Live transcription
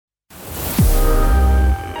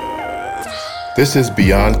This is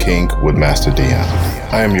Beyond Kink with Master Dion.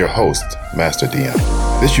 I am your host, Master Dion.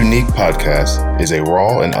 This unique podcast is a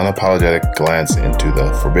raw and unapologetic glance into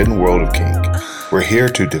the forbidden world of kink. We're here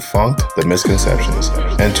to debunk the misconceptions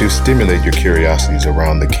and to stimulate your curiosities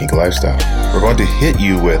around the kink lifestyle. We're going to hit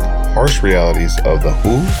you with harsh realities of the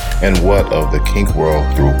who and what of the kink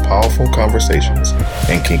world through powerful conversations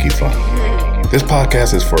and kinky fun. This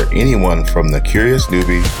podcast is for anyone from the curious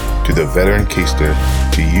newbie to the veteran kinkster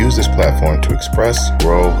to use this platform to express,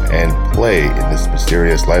 grow, and play in this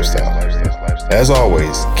mysterious lifestyle. As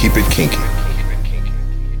always, keep it kinky.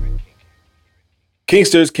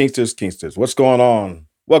 Kinksters, what's going on?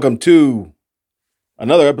 Welcome to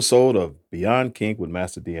another episode of Beyond Kink with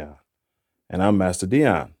Master Dion. And I'm Master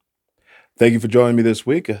Dion. Thank you for joining me this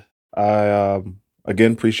week. I,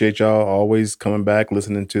 again, appreciate y'all always coming back,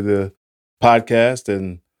 listening to the podcast,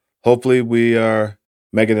 and hopefully we are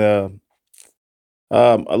making a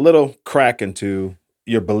little crack into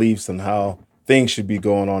your beliefs on how things should be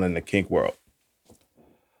going on in the kink world.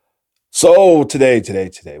 So today,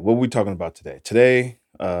 what are we talking about today? Today,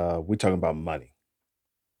 we're talking about money.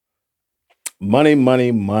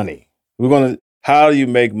 Money. How do you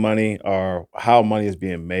make money, or how money is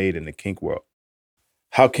being made in the kink world?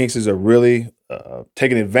 How kinksters are really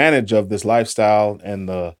taking advantage of this lifestyle and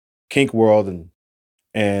the kink world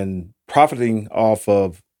and profiting off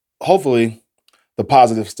of, hopefully, the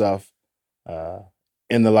positive stuff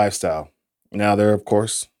in the lifestyle. Now, there's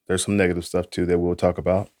some negative stuff too that we'll talk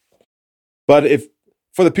about. But if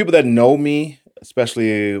for the people that know me,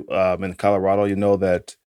 especially in Colorado, you know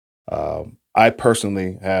that I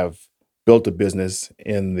personally have built a business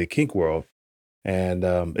in the kink world, and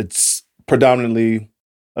it's predominantly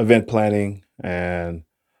event planning and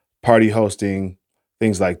party hosting,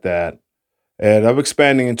 things like that. And I'm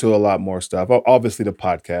expanding into a lot more stuff. Obviously, the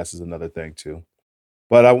podcast is another thing too.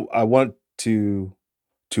 But I want to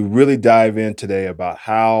really dive in today about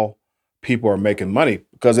how people are making money.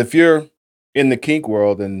 Because if you're in the kink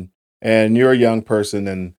world and you're a young person,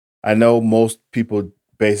 and I know most people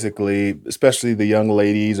basically, especially the young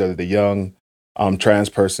ladies or the young trans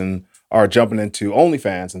person, are jumping into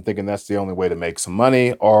OnlyFans and thinking that's the only way to make some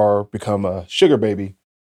money or become a sugar baby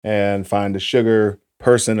and find a sugar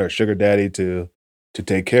person or sugar daddy to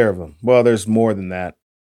take care of them. Well, there's more than that.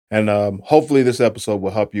 And hopefully this episode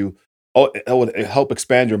will help you, it will help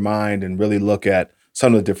expand your mind and really look at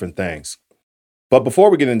some of the different things. But before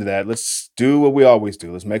we get into that, let's do what we always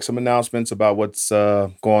do. Let's make some announcements about what's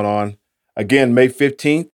going on. Again, May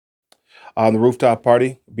 15th on the rooftop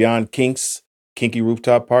party, Beyond Kink's Kinky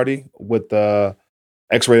Rooftop Party with the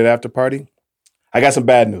X-Rated After Party. I got some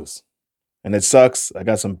bad news, and it sucks. I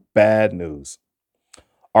got some bad news.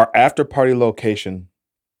 Our after party location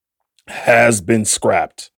has been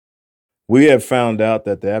scrapped. We have found out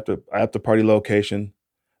that the after party location,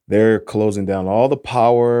 they're closing down all the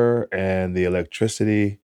power and the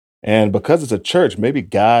electricity. And because it's a church, maybe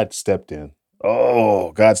God stepped in.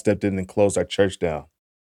 Oh, God stepped in and closed our church down.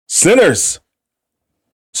 Sinners!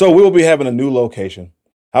 So we will be having a new location.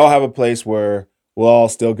 I'll have a place where we'll all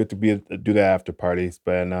still get to do the after parties,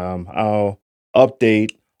 but I'll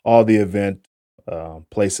update all the event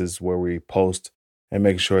places where we post and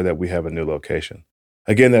make sure that we have a new location.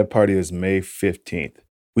 Again, that party is May 15th.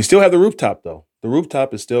 We still have the rooftop, though. The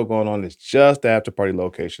rooftop is still going on. It's just the after party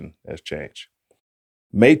location has changed.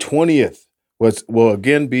 May 20th will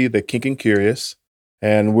again be the Kink and Curious,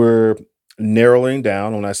 and we're narrowing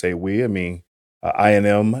down. When I say we, I mean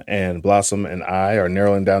I&M and Blossom and I are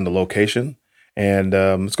narrowing down the location, and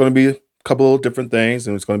it's going to be a couple of different things,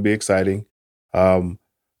 and it's going to be exciting.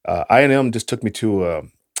 I&M just took me to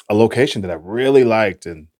a location that I really liked,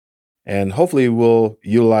 and hopefully we'll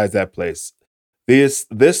utilize that place. This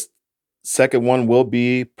second one will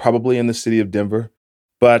be probably in the city of Denver,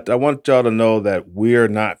 but I want y'all to know that we're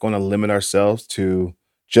not going to limit ourselves to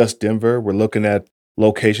just Denver. We're looking at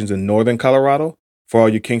locations in northern Colorado for all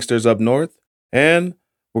you kinksters up north, and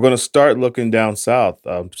we're going to start looking down south,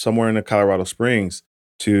 somewhere in the Colorado Springs,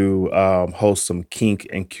 to host some kink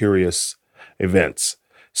and curious events.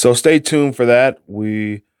 So stay tuned for that.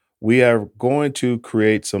 We are going to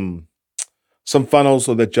create some funnels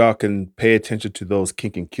so that y'all can pay attention to those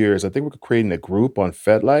kink and curious. I think we're creating a group on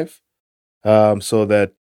FetLife so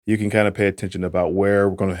that you can kind of pay attention about where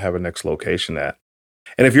we're going to have our next location at.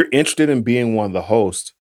 And if you're interested in being one of the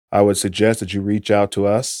hosts, I would suggest that you reach out to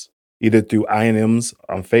us either through I&M's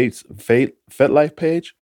on FetLife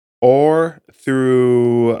page or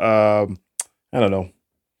through,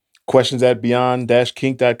 questions at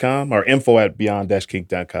beyond-kink.com or info at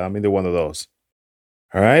beyond-kink.com, either one of those.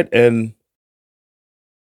 All right. And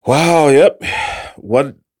wow, yep.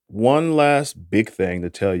 What one last big thing to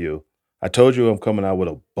tell you. I told you I'm coming out with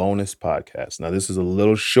a bonus podcast. Now, this is a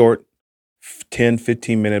little short 10,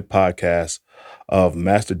 15-minute podcast of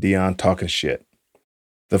Master Dion talking shit.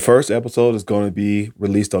 The first episode is going to be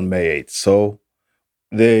released on May 8th. So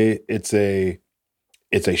it's a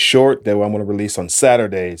short that I'm going to release on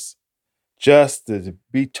Saturdays just to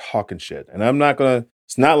be talking shit. And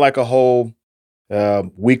it's not like a whole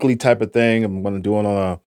weekly type of thing. I'm going to do it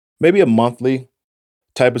on maybe a monthly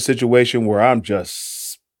type of situation where I'm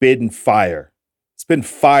just spitting fire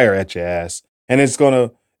at your ass. And it's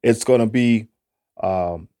gonna be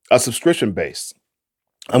a subscription base.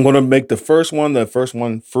 I'm gonna make the first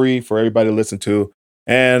one free for everybody to listen to.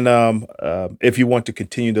 And if you want to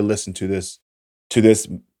continue to listen to this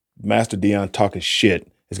Master Dion talking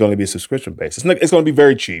shit, it's going to be a subscription base. It's going to be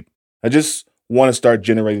very cheap. I just want to start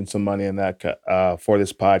generating some money in that for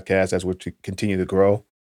this podcast as we continue to grow.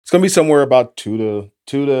 It's going to be somewhere about $2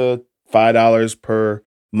 to $5 per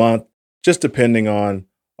month, just depending on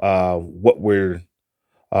how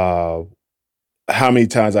many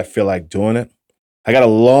times I feel like doing it. I got a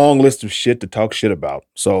long list of shit to talk shit about,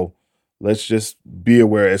 so let's just be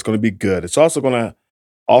aware it's going to be good. It's also going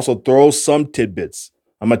to throw some tidbits.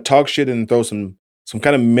 I'm going to talk shit and throw some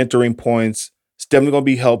kind of mentoring points. It's definitely going to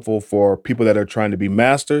be helpful for people that are trying to be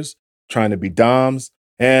masters, trying to be doms,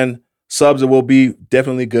 and subs. It will be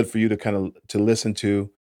definitely good for you to listen to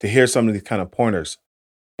hear some of these kind of pointers.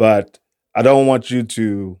 But I don't want you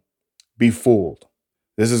to be fooled.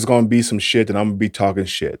 This is going to be some shit and I'm going to be talking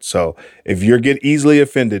shit. So if you get easily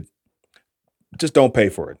offended, just don't pay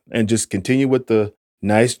for it and just continue with the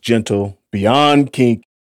nice, gentle, Beyond Kink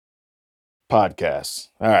podcast.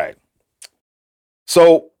 All right.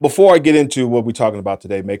 So before I get into what we're talking about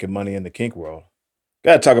today, making money in the kink world,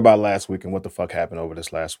 got to talk about last week and what the fuck happened over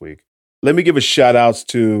this last week. Let me give a shout outs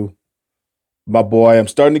to my boy. I'm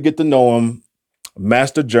starting to get to know him,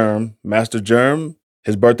 Master Germ. Master Germ,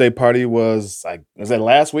 his birthday party was that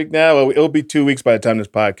last week now? It'll be 2 weeks by the time this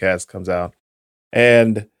podcast comes out.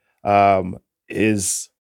 And his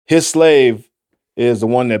slave is the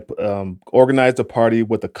one that organized the party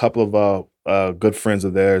with a couple of good friends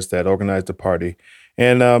of theirs that organized the party.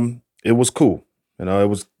 And it was cool.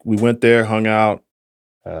 We went there, hung out,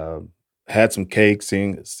 had some cake,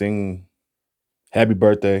 sing happy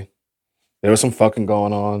birthday. There was some fucking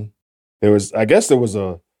going on. I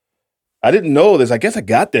didn't know this. I guess I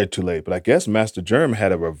got there too late, but I guess Master Germ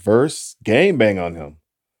had a reverse gangbang on him.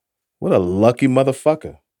 What a lucky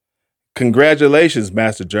motherfucker. Congratulations,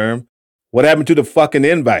 Master Germ. What happened to the fucking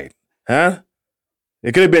invite? Huh?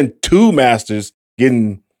 It could have been 2 masters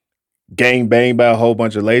getting gangbanged by a whole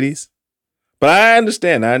bunch of ladies. But I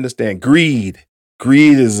understand. Greed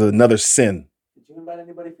is another sin. Did you invite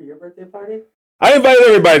anybody for your birthday party? I invited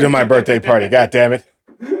everybody to my birthday party. God damn it.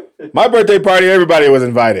 My birthday party, everybody was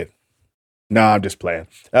invited. No, I'm just playing.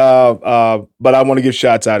 But I want to give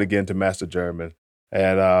shouts out again to Master German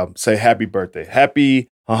and say happy birthday. Happy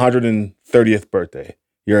 130th birthday.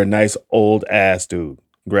 You're a nice old ass dude.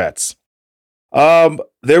 Congrats.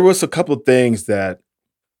 There was a couple of things that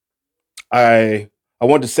I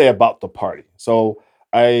wanted to say about the party. So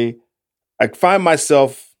I find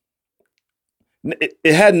myself,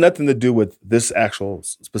 it had nothing to do with this actual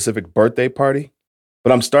specific birthday party,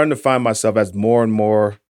 but I'm starting to find myself as more and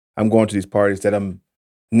more I'm going to these parties that I'm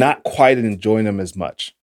not quite enjoying them as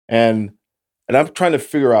much. And I'm trying to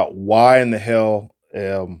figure out why in the hell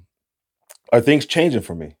are things changing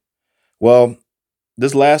for me. Well,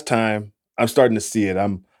 this last time I'm starting to see it.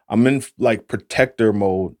 I'm in like protector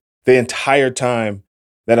mode the entire time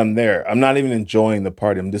that I'm there. I'm not even enjoying the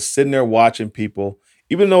party. I'm just sitting there watching people,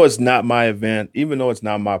 even though it's not my event, even though it's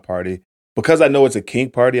not my party. Because I know it's a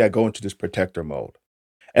kink party, I go into this protector mode.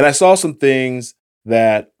 And I saw some things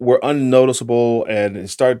that were unnoticeable and it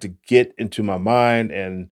started to get into my mind.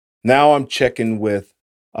 And now I'm checking with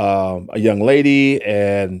a young lady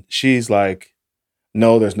and she's like,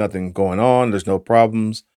 no, there's nothing going on. There's no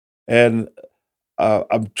problems. And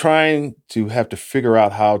I'm trying to have to figure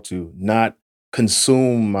out how to not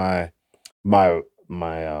consume my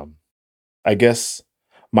I guess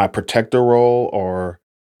my protector role or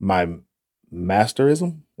my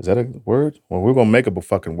masterism. Is that a word? Well, we're going to make up a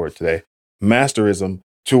fucking word today. Masterism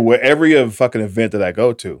to every fucking event that I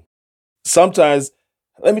go to. Sometimes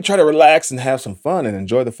let me try to relax and have some fun and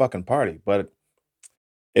enjoy the fucking party. But,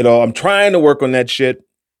 I'm trying to work on that shit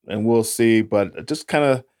and we'll see. But this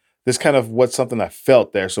kind of what's something I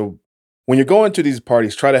felt there. So when you're going to these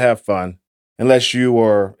parties, try to have fun unless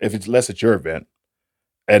it's your event.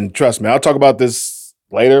 And trust me, I'll talk about this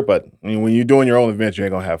later, but when you're doing your own event, you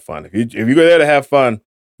ain't going to have fun. If you go there to have fun,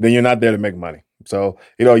 then you're not there to make money. So,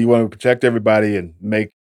 you want to protect everybody and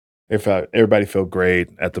make everybody feel great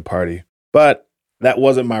at the party. But that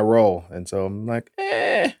wasn't my role. And so I'm like,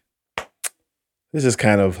 this is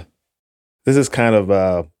kind of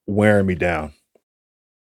wearing me down.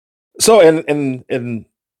 So and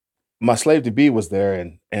my slave to be was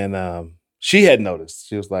there, and she had noticed.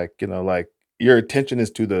 She was like, like your attention is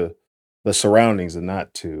to the surroundings and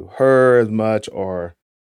not to her as much, or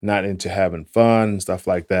not into having fun and stuff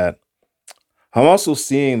like that. I'm also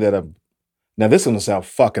seeing that now this is gonna sound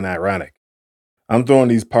fucking ironic. I'm throwing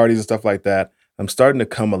these parties and stuff like that. I'm starting to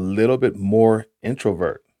come a little bit more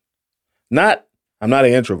introvert. Not I'm not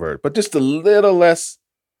an introvert, but just a little less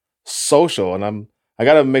social. And I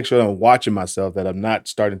gotta make sure that I'm watching myself, that I'm not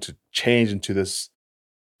starting to change into this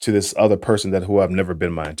other person who I've never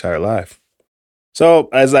been my entire life. So,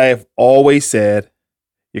 as I have always said,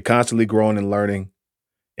 you're constantly growing and learning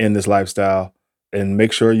in this lifestyle, and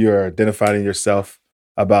make sure you're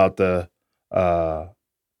about the uh,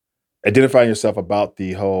 identifying yourself about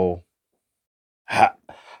the whole how,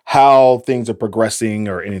 how things are progressing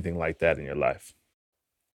or anything like that in your life.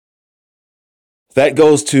 That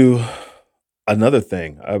goes to another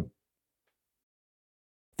thing.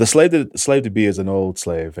 The slave to be is an old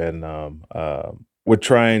slave, and we're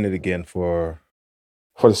trying it again for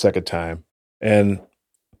the second time. And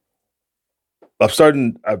I'm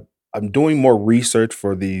starting. I'm doing more research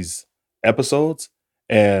for these episodes,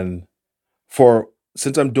 and for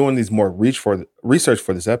since I'm doing these more research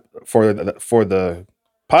for this for the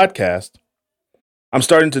podcast, I'm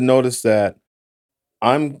starting to notice that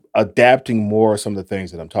I'm adapting more of some of the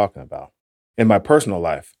things that I'm talking about in my personal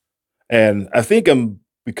life. And I think I'm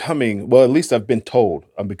becoming, well, at least I've been told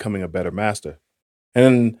I'm becoming a better master.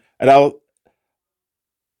 And I'll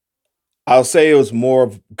say it was more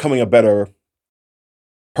of becoming a better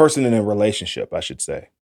person in a relationship, I should say.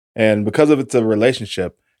 And because of it's a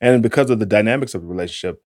relationship and because of the dynamics of the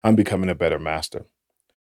relationship, I'm becoming a better master.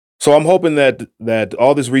 So I'm hoping that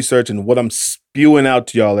all this research and what I'm spewing out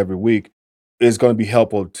to y'all every week is going to be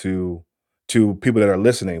helpful to people that are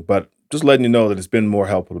listening, but just letting you know that it's been more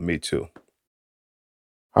helpful to me too.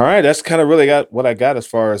 All right, that's kind of really got what I got as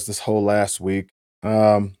far as this whole last week.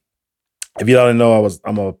 Um, if you don't know,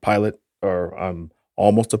 I'm a pilot, or I'm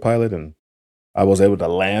almost a pilot, and I was able to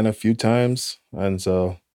land a few times, and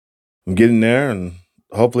so I'm getting there, and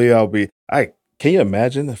hopefully I'll be. I Can you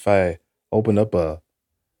imagine if I opened up a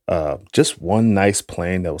just one nice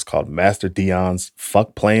plane that was called Master Dion's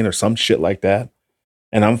fuck plane or some shit like that,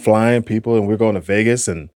 and I'm flying people, and we're going to Vegas,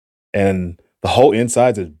 and the whole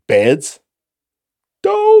inside is beds.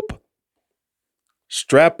 Dope.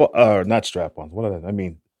 Not strap ons. What are I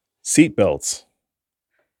mean, seat belts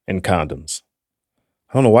and condoms.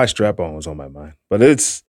 I don't know why strap on was on my mind, but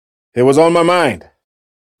it was on my mind.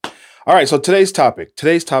 All right, so today's topic.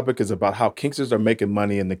 Today's topic is about how kinksters are making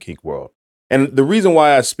money in the kink world. And the reason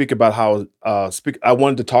why I speak about I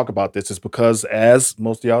wanted to talk about this is because, as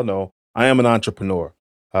most of y'all know, I am an entrepreneur.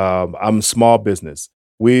 I'm small business.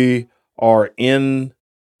 We are in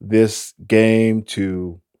this game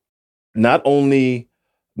to not only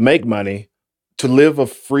make money, to live a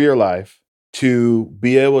freer life, to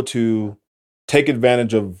be able to take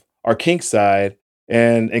advantage of our kink side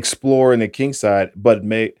and explore in the kink side, but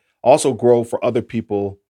may also grow for other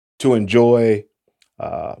people to enjoy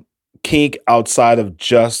uh, kink outside of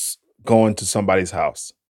just going to somebody's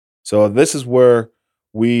house. So this is where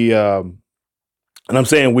and I'm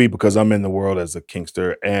saying we because I'm in the world as a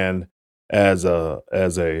kinkster and as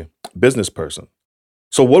a business person.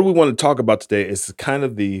 So what we want to talk about today is kind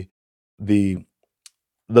of the the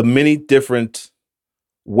many different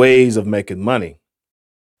ways of making money.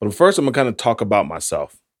 But first, I'm gonna kind of talk about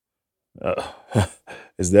myself. Uh,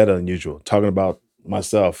 is that unusual? Talking about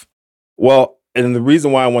myself. Well, and the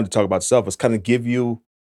reason why I want to talk about self is kind of give you,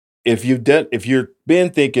 if you've been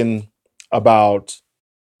thinking about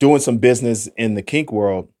doing some business in the kink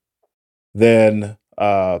world, then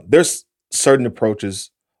there's certain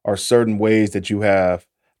approaches or certain ways that you have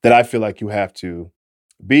that I feel like you have to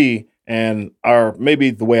be, and are maybe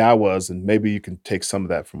the way I was, and maybe you can take some of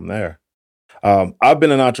that from there. I've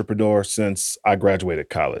been an entrepreneur since I graduated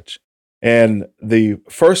college. And the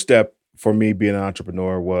first step for me being an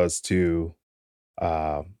entrepreneur was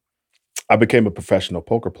uh, I became a professional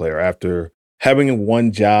poker player after having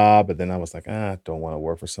one job. And then I was like, I don't want to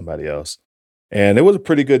work for somebody else. And it was a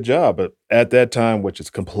pretty good job. But at that time, which is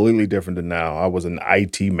completely different than now, I was an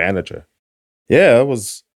IT manager. Yeah, I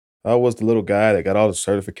was the little guy that got all the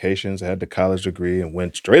certifications, had the college degree, and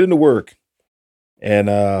went straight into work. And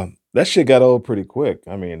that shit got old pretty quick.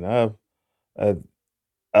 I mean, I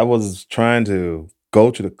I was trying to go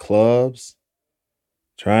to the clubs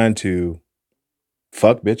trying to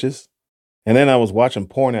fuck bitches. And then I was watching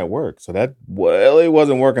porn at work. So that, well, it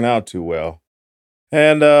wasn't working out too well.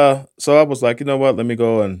 And so I was like, you know what? Let me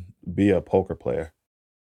go and be a poker player.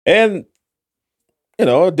 And,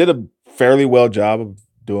 I did a fairly well job of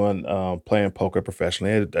doing playing poker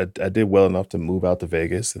professionally. I did well enough to move out to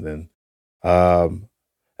Vegas. And then um,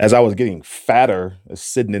 as I was getting fatter,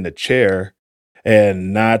 sitting in the chair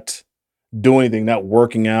and not doing anything, not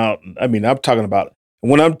working out. I mean, I'm talking about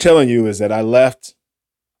what I'm telling you is that I left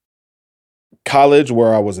college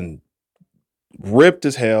where I was ripped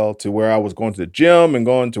as hell to where I was going to the gym and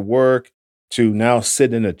going to work to now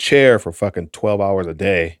sitting in a chair for fucking 12 hours a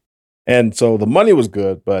day. And so the money was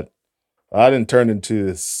good, but I didn't turn into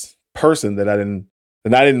this person that I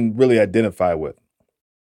didn't really identify with.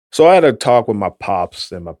 So I had a talk with my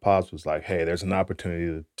pops, and my pops was like, "Hey, there's an opportunity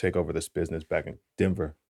to take over this business back in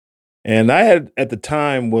Denver." And I had at the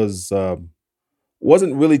time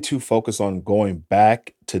wasn't really too focused on going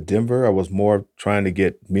back to Denver. I was more trying to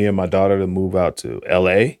get me and my daughter to move out to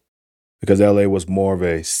LA because LA was more of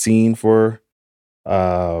a scene for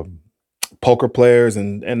um, poker players,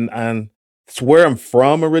 and it's where I'm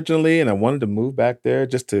from originally, and I wanted to move back there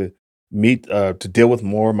just to meet to deal with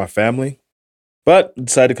more of my family, but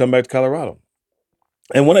decided to come back to Colorado.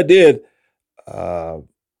 And when uh,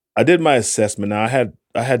 I did my assessment. Now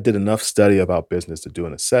I had did enough study about business to do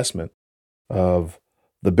an assessment of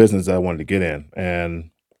the business that I wanted to get in,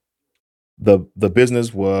 and the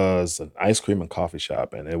business was an ice cream and coffee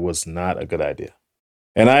shop, and it was not a good idea.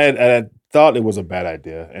 And I had thought it was a bad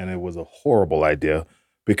idea, and it was a horrible idea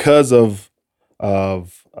because of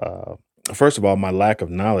first of all my lack of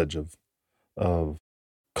knowledge of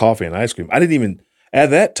coffee and ice cream. I didn't even at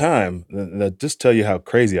that time. Just tell you how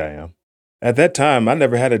crazy I am. At that time, I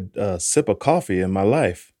never had a sip of coffee in my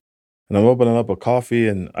life, and I'm opening up a coffee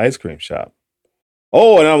and ice cream shop.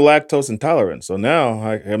 Oh, and I'm lactose intolerant, so now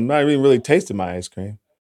I'm not even really tasting my ice cream.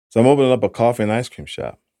 So I'm opening up a coffee and ice cream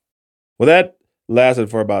shop. Well, that lasted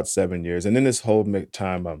for about 7 years, and in this whole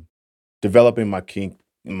time, I'm developing my kink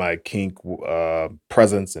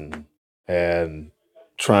presence and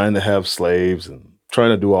trying to have slaves and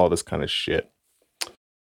trying to do all this kind of shit.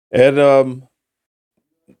 And I'm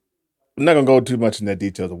not gonna go too much into the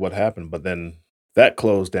details of what happened, but then that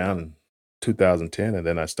closed down in 2010, and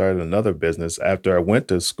then I started another business after I went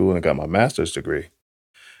to school and got my master's degree.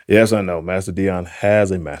 Yes, I know, Master Dion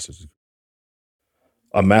has a master's,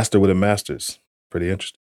 a master with a master's. Pretty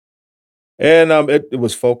interesting. And it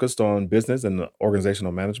was focused on business and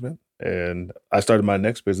organizational management. And I started my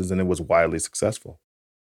next business, and it was wildly successful.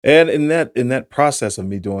 And in that process of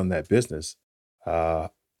me doing that business, uh,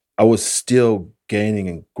 I was still gaining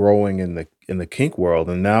and growing in the kink world,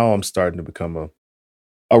 and now I'm starting to become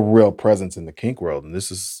a real presence in the kink world. And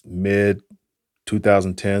this is mid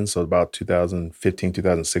 2010, so about 2015,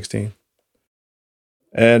 2016.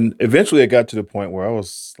 And eventually, it got to the point where I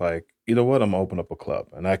was like, you know what, I'm gonna open up a club,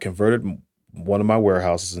 and I converted one of my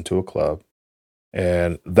warehouses into a club,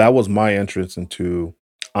 and that was my entrance into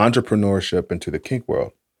entrepreneurship into the kink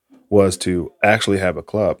world was to actually have a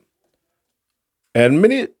club. And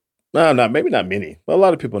many, no, not maybe not many, but a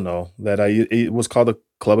lot of people know that it was called the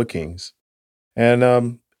Club of Kings, and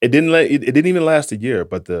it didn't even last a year,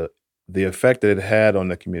 but the effect that it had on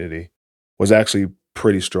the community was actually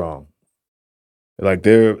pretty strong. Like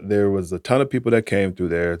there was a ton of people that came through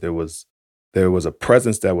there. There was a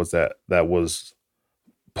presence that was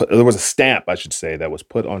put, there was a stamp, I should say, that was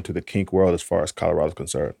put onto the kink world as far as Colorado is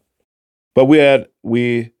concerned. But we had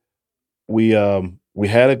a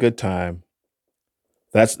good time.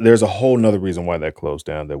 There's a whole nother reason why that closed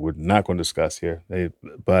down that we're not going to discuss here.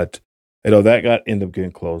 But that got ended up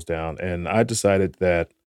getting closed down, and I decided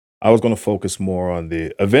that I was going to focus more on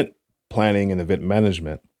the event planning and event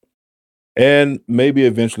management, and maybe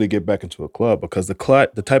eventually get back into a club because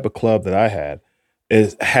the type of club that I had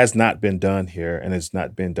has not been done here, and it's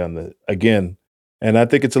not been done again. And I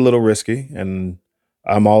think it's a little risky, and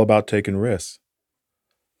I'm all about taking risks.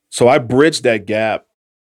 So I bridged that gap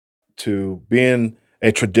to being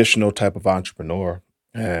a traditional type of entrepreneur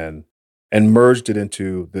and merged it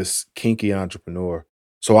into this kinky entrepreneur.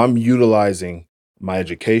 So I'm utilizing my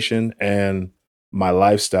education and my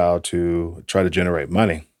lifestyle to try to generate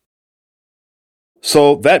money.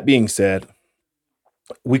 So that being said,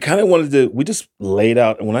 we kind of we just laid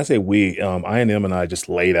out, and when I say we, I and I just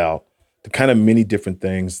laid out the kind of many different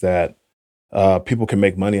things that people can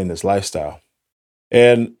make money in this lifestyle.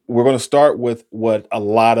 And we're going to start with what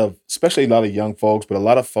especially a lot of young folks, but a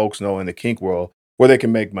lot of folks know in the kink world where they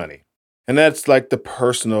can make money. And that's like the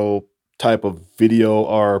personal type of video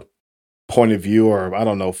or point of view, or I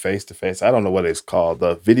don't know, face to face. I don't know what it's called.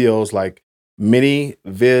 The videos like mini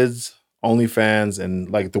vids, OnlyFans, and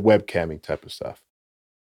like the webcamming type of stuff.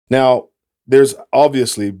 Now, there's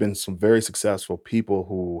obviously been some very successful people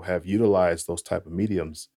who have utilized those type of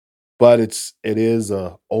mediums, but it is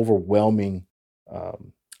a overwhelming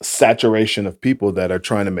saturation of people that are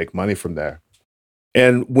trying to make money from there.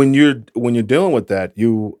 And when you're dealing with that,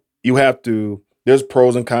 you have to. There's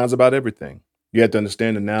pros and cons about everything. You have to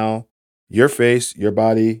understand that now your face, your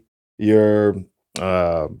body, your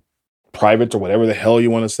uh, privates or whatever the hell you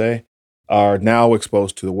want to say are now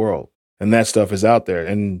exposed to the world, and that stuff is out there.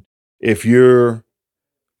 And if you're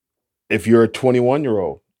if you're a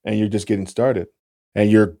 21-year-old and you're just getting started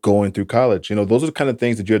and you're going through college, those are the kind of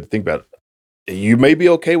things that you have to think about. You may be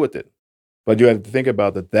okay with it, but you have to think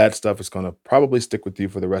about that stuff is going to probably stick with you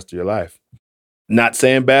for the rest of your life. Not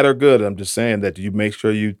saying bad or good. I'm just saying that you make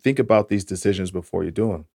sure you think about these decisions before you do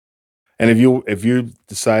them. And if you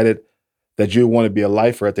decided that you want to be a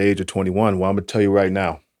lifer at the age of 21, well, I'm gonna tell you right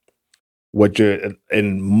now, what you're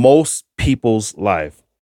in most people's life,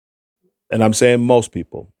 and I'm saying most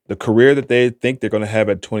people, the career that they think they're going to have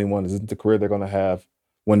at 21 isn't the career they're going to have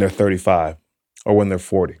when they're 35 or when they're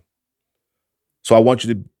 40. So I want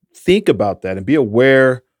you to think about that and be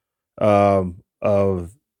aware of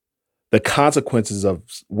the consequences of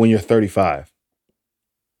when you're 35.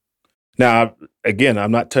 Now, again,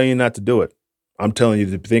 I'm not telling you not to do it. I'm telling you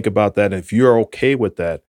to think about that. And if you're okay with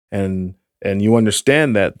that and you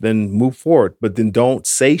understand that, then move forward. But then don't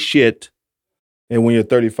say shit. And when you're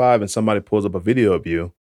 35 and somebody pulls up a video of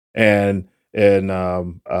you and it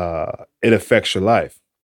affects your life.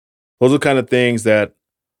 Those are the kind of things that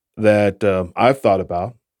I've thought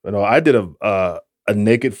about. I did a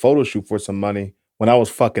naked photo shoot for some money when I was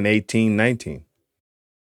fucking 18, 19.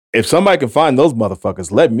 If somebody can find those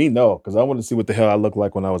motherfuckers, let me know, because I want to see what the hell I looked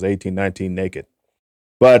like when I was 18, 19 naked.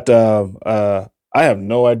 But I have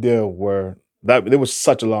no idea where that. It was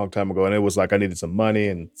such a long time ago, and it was like I needed some money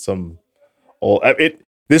and some old.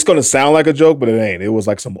 This is gonna sound like a joke, but it ain't. It was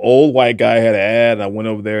like some old white guy had an ad, and I went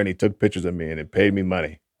over there and he took pictures of me and it paid me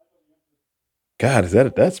money. God,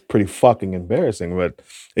 that's pretty fucking embarrassing. But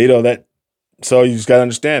that. So you just gotta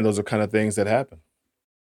understand those are kind of things that happen.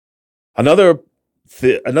 Another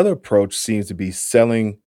approach seems to be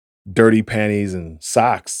selling dirty panties and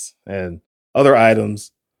socks and other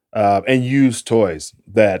items and used toys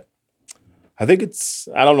that I think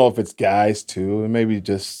I don't know if it's guys too. Maybe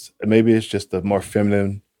it's just the more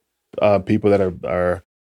feminine people that are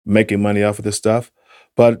making money off of this stuff.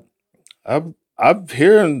 But I'm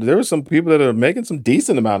hearing there are some people that are making some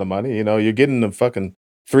decent amount of money. You're getting a fucking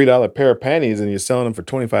 $3 pair of panties and you're selling them for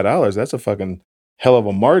 $25. That's a fucking hell of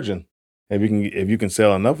a margin if you can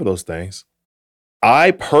sell enough of those things.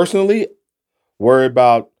 I personally worry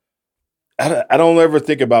about. I don't ever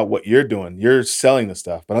think about what you're doing. You're selling the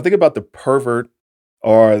stuff, but I think about the pervert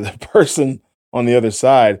or the person on the other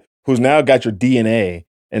side who's now got your DNA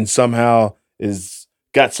and somehow is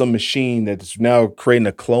got some machine that's now creating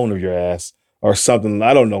a clone of your ass or something.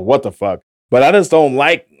 I don't know what the fuck, but I just don't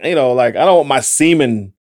like I don't want my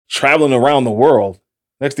semen traveling around the world.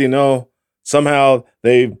 Next thing you know, somehow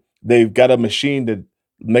they've got a machine to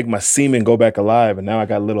make my semen go back alive, and now I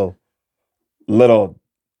got little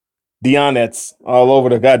Dionettes all over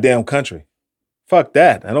the goddamn country. Fuck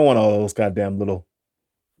that. I don't want all those goddamn little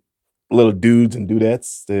dudes and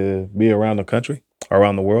dudettes to be around the country,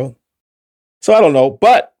 around the world. So I don't know,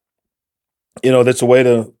 but that's a way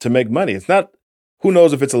to make money. It's not. Who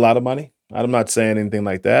knows if it's a lot of money? I'm not saying anything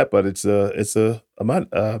like that, but it's a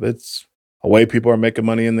way people are making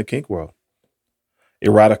money in the kink world.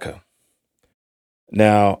 Erotica.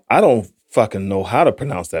 Now I don't fucking know how to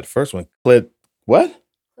pronounce that first one. What?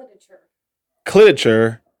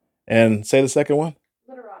 Clititure, and say the second one?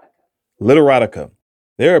 Literotica.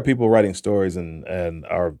 There are people writing stories and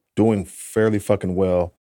are doing fairly fucking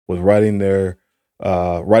well with writing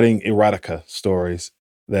writing erotica stories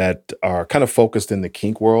that are kind of focused in the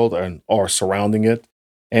kink world and are surrounding it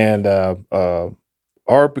and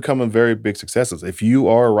are becoming very big successes. If you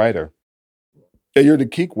are a writer and you're in the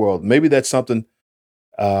kink world, maybe that's something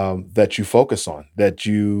that you focus on, that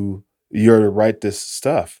you're to write this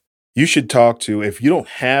stuff. You should talk to, if you don't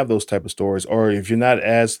have those type of stories, or if you're not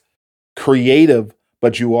as creative,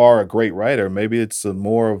 but you are a great writer, maybe it's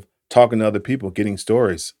more of talking to other people, getting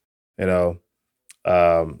stories. I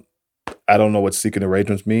don't know what seeking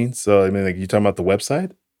arrangements means. So, like, you talking about the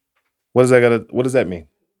website? What does that mean?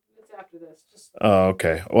 It's after this. Oh,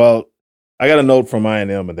 okay. Well, I got a note from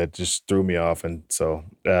I&M and that just threw me off. And so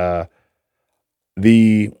what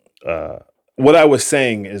I was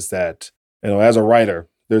saying is that, as a writer,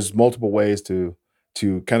 there's multiple ways to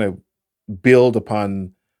kind of build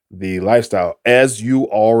upon the lifestyle. As you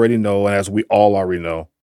already know, and as we all already know,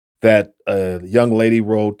 that a young lady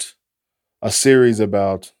wrote a series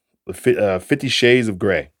about 50 Shades of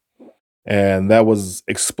Grey, and that was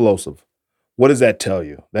explosive. What does that tell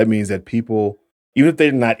you? That means that people, even if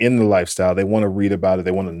they're not in the lifestyle, they want to read about it,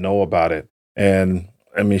 they want to know about it. And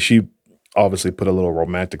I mean, she obviously put a little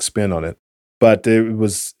romantic spin on it, but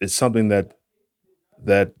it's something that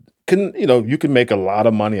can, you can make a lot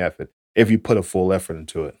of money at it if you put a full effort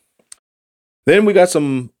into it. Then we got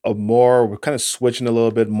some more, we're kind of switching a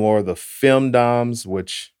little bit more the film doms,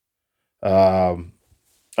 which um,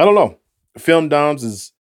 I don't know. Film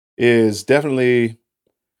doms is definitely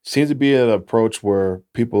seems to be an approach where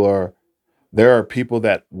there are people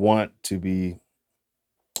that want to be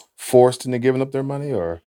forced into giving up their money,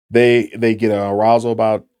 or they get an arousal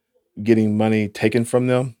about getting money taken from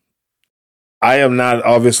them.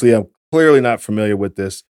 I'm clearly not familiar with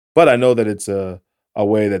this, but I know that it's a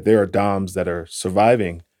way that there are DOMs that are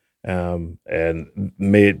surviving, and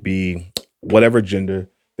may it be whatever gender,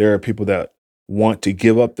 there are people that want to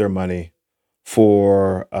give up their money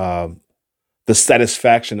for the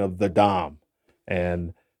satisfaction of the Dom.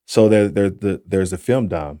 And so there's a film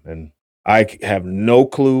Dom, and have no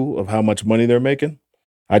clue of how much money they're making.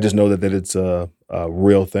 I just know that it's a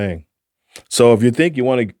real thing. So if you think you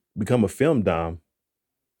want to become a film Dom,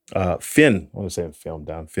 I want to say film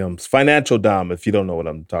Dom, films, financial Dom, if you don't know what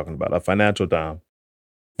I'm talking about, a financial Dom,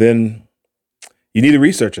 then you need to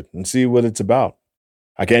research it and see what it's about.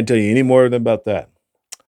 I can't tell you any more than about that.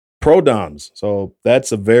 Pro Doms. So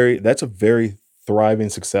that's a very thriving,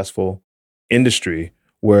 successful industry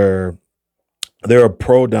where there are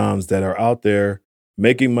pro doms that are out there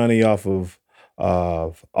making money off of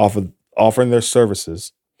offering their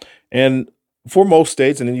services. And for most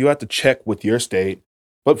states, and then you have to check with your state,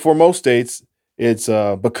 but for most states, it's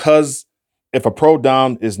because if a pro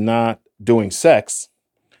dom is not doing sex,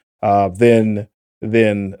 then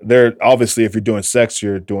they're obviously, if you're doing sex,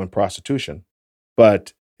 you're doing prostitution.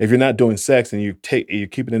 But if you're not doing sex and you keep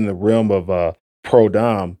it in the realm of pro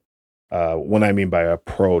dom, what I mean by a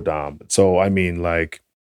pro dom, so I mean like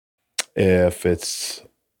if it's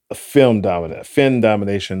a fin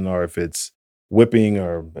domination, or if it's whipping,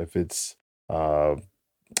 or if it's uh,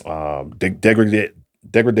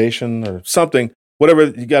 degradation or something, whatever,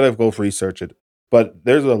 you got to go research it. But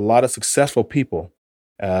there's a lot of successful people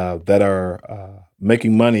that are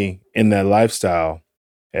making money in that lifestyle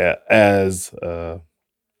uh, as uh,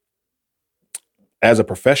 as a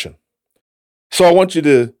profession. So I want you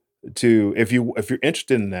to if you're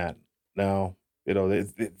interested in that now,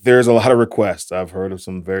 there's a lot of requests. I've heard of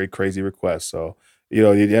some very crazy requests. So you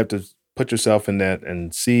have to put yourself in that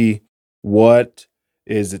and see what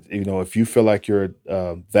is it. If you feel like you're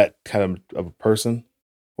that kind of a person,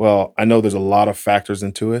 well, I know there's a lot of factors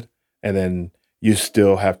into it, and then you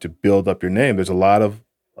still have to build up your name. There's a lot of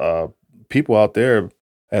uh, people out there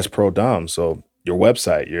as pro dom. So your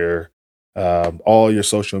website, your all your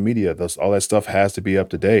social media, all that stuff has to be up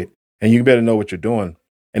to date, and you better know what you're doing.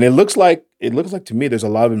 And it looks like to me there's a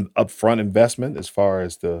lot of upfront investment as far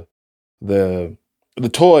as the the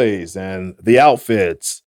toys and the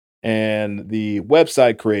outfits and the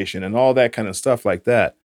website creation and all that kind of stuff like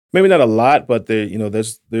that. Maybe not a lot, but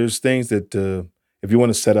there's things that if you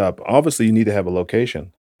want to set up, obviously you need to have a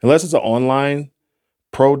location. Unless it's an online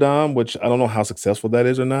pro dom, which I don't know how successful that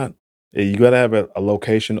is or not. You got to have a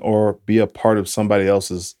location or be a part of somebody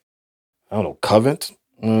else's, I don't know, covenant,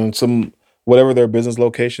 some whatever their business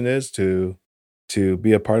location is to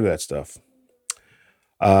be a part of that stuff.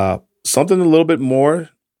 Something a little bit more,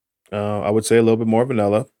 I would say a little bit more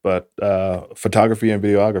vanilla, but photography and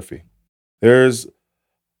videography. There's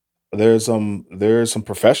there's some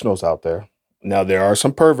professionals out there. Now there are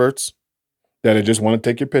some perverts that just want to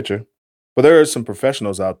take your picture, but there are some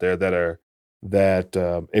professionals out there that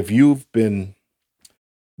if you've been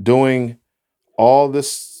doing all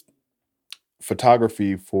this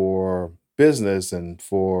photography for business and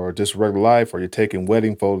for just regular life, or you're taking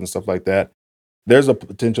wedding photos and stuff like that, there's a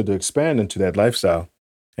potential to expand into that lifestyle.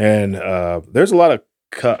 And there's a lot of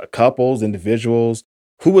couples, individuals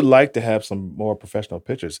who would like to have some more professional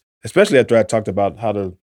pictures, especially after I talked about how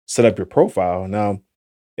to set up your profile. Now,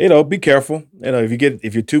 be careful.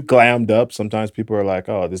 If you're too glammed up, sometimes people are like,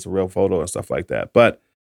 "Oh, this is a real photo" and stuff like that. But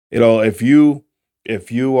if you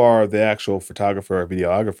are the actual photographer or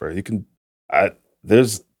videographer, you can.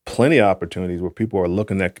 There's plenty of opportunities where people are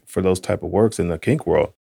looking at for those type of works in the kink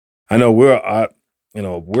world. I know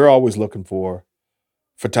we're always looking for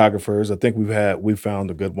photographers. I think we've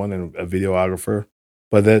found a good one, and a videographer.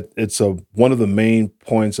 but that it's one of the main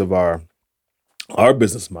points of our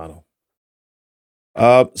business model.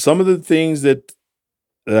 Some of the things that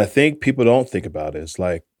I think people don't think about is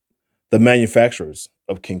like the manufacturers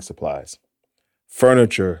of kink supplies,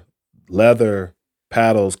 furniture, leather,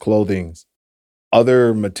 paddles, clothing,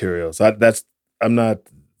 other materials. I'm not.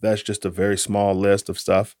 That's just a very small list of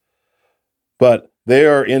stuff, but they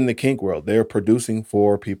are in the kink world. They are producing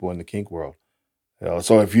for people in the kink world.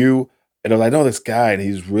 So if you I know this guy and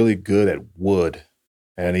he's really good at wood,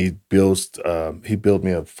 and he built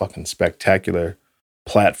me a fucking spectacular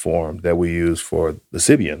platform that we use for the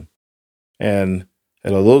Sibian, and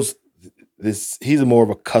those this he's a more of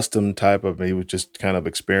a custom type of he was just kind of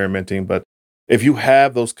experimenting. But if you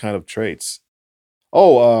have those kind of traits,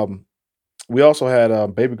 oh, we also had a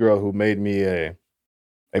baby girl who made me a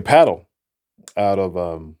paddle out of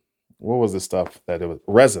what was the stuff that it was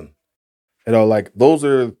resin. Like those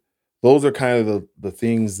are kind of the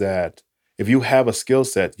things that if you have a skill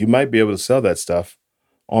set, you might be able to sell that stuff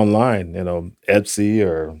online, Etsy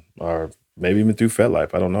or maybe even through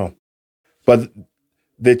FetLife. I don't know. But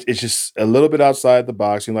it's just a little bit outside the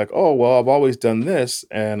box. You're like, oh well, I've always done this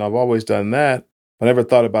and I've always done that. I never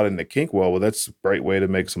thought about it in the kink world. Well, that's a great way to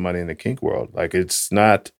make some money in the kink world. Like it's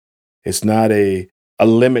not a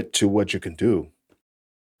limit to what you can do.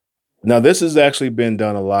 Now, this has actually been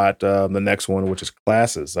done a lot. The next one, which is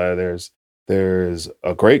classes. There's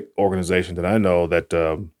a great organization that I know that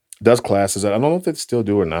does classes. I don't know if they still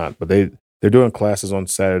do or not, but they're doing classes on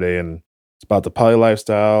Saturday, and it's about the poly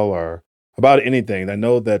lifestyle or about anything. I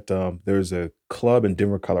know that there's a club in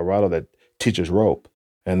Denver, Colorado that teaches rope,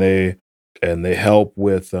 and they help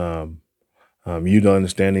with understanding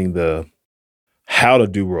the how to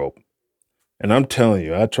do rope. And I'm telling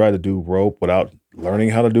you, I tried to do rope without learning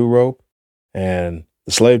how to do rope, and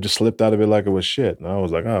the slave just slipped out of it like it was shit. And I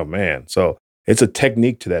was like, oh man. So it's a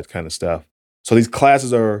technique to that kind of stuff. So these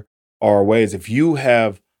classes are ways if you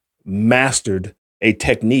have mastered a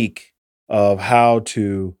technique of how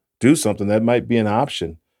to do something, that might be an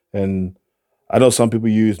option. And I know some people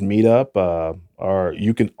use Meetup, or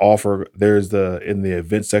you can offer. There's in the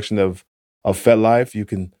event section of FetLife, you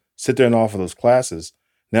can sit there and offer those classes.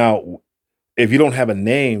 Now, if you don't have a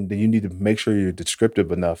name, then you need to make sure you're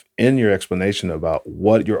descriptive enough in your explanation about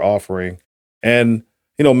what you're offering, and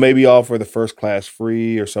maybe offer the first class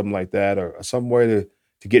free or something like that, or some way to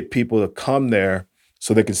get people to come there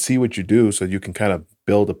so they can see what you do, so you can kind of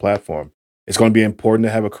build a platform. It's going to be important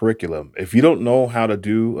to have a curriculum. If you don't know how to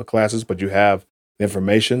do classes, but you have the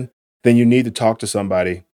information, then you need to talk to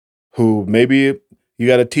somebody who maybe you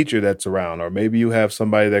got a teacher that's around, or maybe you have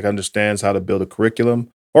somebody that understands how to build a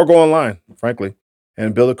curriculum, or go online, frankly,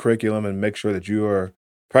 and build a curriculum and make sure that you are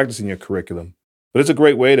practicing your curriculum. But it's a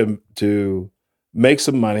great way to make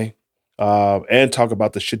some money and talk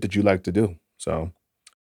about the shit that you like to do. So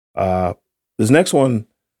this next one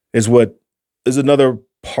is what is another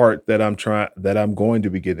part that I'm going to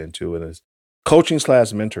be getting into, and is coaching /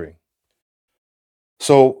 mentoring.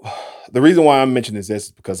 So the reason why I'm mentioning this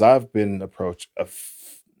is because I've been approached a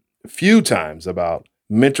few times about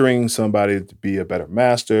mentoring somebody to be a better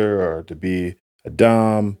master, or to be a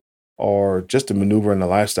dom, or just to maneuver in the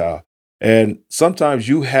lifestyle. And sometimes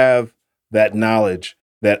you have that knowledge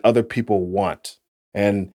that other people want.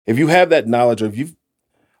 And if you have that knowledge, or if you've,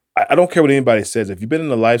 I don't care what anybody says, if you've been in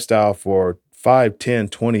the lifestyle for 5, 10,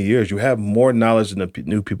 20 years, you have more knowledge than the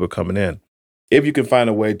new people coming in. If you can find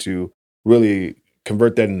a way to really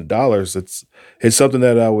convert that into dollars, it's something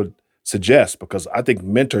that I would suggest, because I think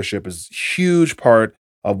mentorship is a huge part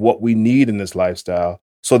of what we need in this lifestyle,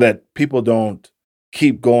 so that people don't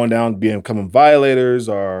keep going down becoming violators,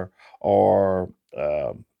 or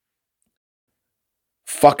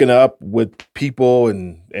fucking up with people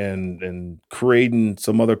and creating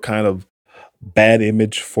some other kind of bad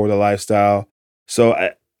image for the lifestyle. So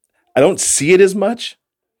I don't see it as much.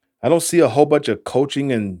 I don't see a whole bunch of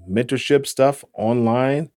coaching and mentorship stuff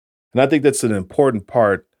online. And I think that's an important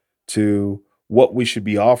part to what we should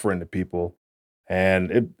be offering to people.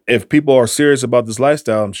 And if people are serious about this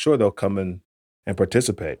lifestyle, I'm sure they'll come in and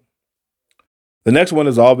participate. The next one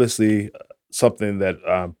is obviously something that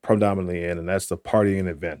I'm predominantly in, and that's the partying and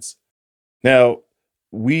events. Now,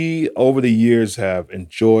 we over the years have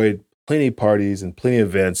enjoyed plenty of parties and plenty of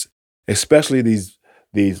events, especially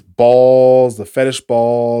these balls, the fetish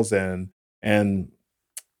balls, and the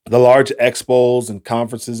large expos and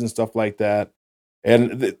conferences and stuff like that.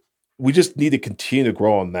 And we just need to continue to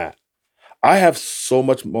grow on that. I have so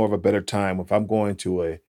much more of a better time if I'm going to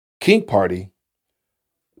a kink party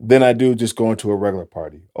than I do just going to a regular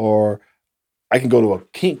party. Or I can go to a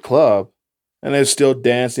kink club and there's still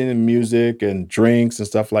dancing and music and drinks and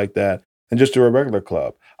stuff like that, and just do a regular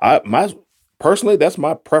club. My personally, that's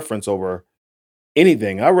my preference over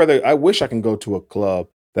anything. I wish I can go to a club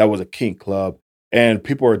that was a kink club and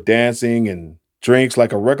people are dancing and drinks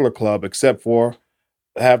like a regular club, except for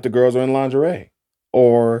half the girls are in lingerie,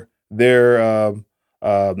 or they're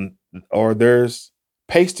um, or there's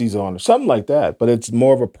pasties on or something like that. But it's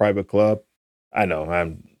more of a private club. I know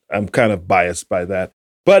I'm kind of biased by that,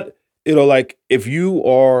 but like if you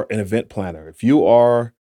are an event planner, if you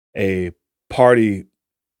are a party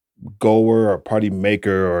goer or party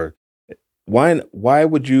maker, or why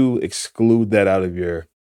would you exclude that out of your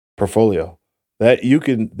portfolio? That you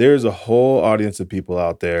can there's a whole audience of people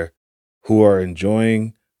out there who are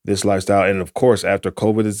enjoying this lifestyle. And of course, after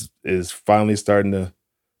COVID is finally starting to,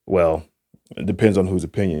 well, it depends on whose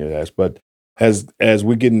opinion you ask, but as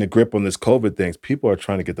we're getting the grip on this COVID things, people are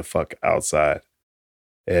trying to get the fuck outside.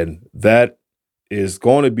 And that is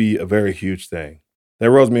going to be a very huge thing.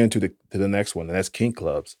 That rolls me into the next one, and that's kink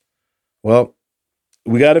clubs. Well,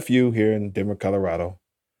 we got a few here in Denver, Colorado,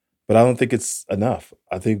 but I don't think it's enough.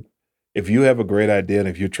 I think if you have a great idea and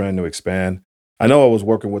if you're trying to expand, I know I was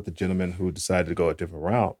working with a gentleman who decided to go a different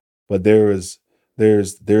route, but there's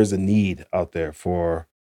a need out there for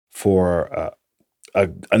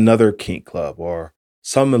another kink club or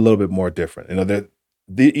something a little bit more different.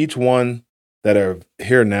 Each one that are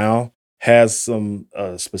here now has some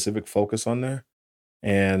specific focus on there,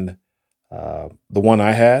 and the one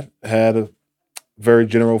I had a very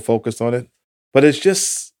general focus on it, but it's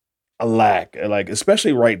just a lack. Like,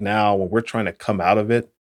 especially right now when we're trying to come out of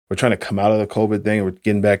it, we're trying to come out of the COVID thing. We're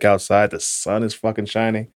getting back outside. The sun is fucking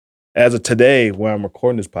shining. As of today, where I'm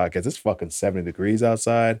recording this podcast, it's fucking 70 degrees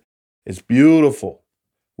outside. It's beautiful.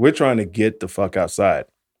 We're trying to get the fuck outside.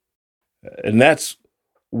 And that's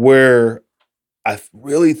where I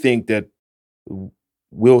really think that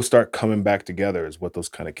we'll start coming back together, is what those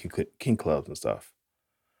kind of kink clubs and stuff.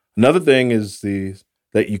 Another thing is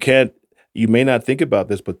that you may not think about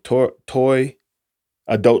this, but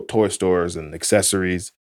adult toy stores and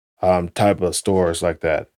accessories, type of stores like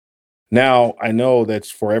that. Now I know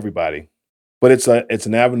that's for everybody, but it's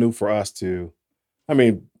an avenue for us to, I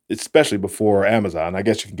mean, especially before Amazon. I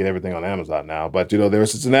guess you can get everything on Amazon now, but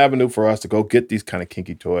it's an avenue for us to go get these kind of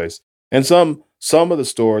kinky toys. And some of the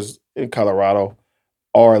stores in Colorado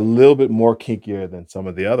are a little bit more kinkier than some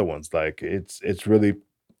of the other ones. Like it's really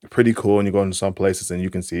pretty cool. And you go into some places and you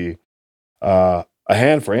can see a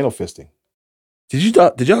hand for anal fisting. Did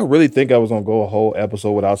y'all really think I was gonna go a whole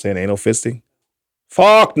episode without saying anal fisting?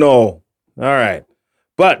 Fuck no. All right.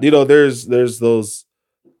 But there's those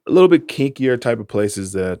a little bit kinkier type of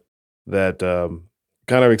places that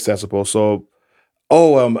kind of accessible. So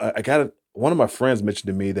I got it. One of my friends mentioned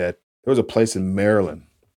to me that there was a place in Maryland,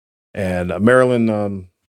 and Maryland,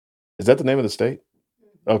 is that the name of the state?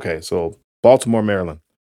 Okay, so Baltimore, Maryland.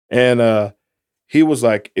 And he was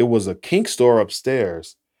like, it was a kink store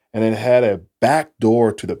upstairs, and it had a back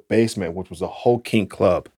door to the basement, which was a whole kink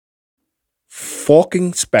club.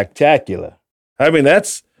 Fucking spectacular. I mean,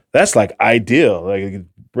 that's like ideal. Like, you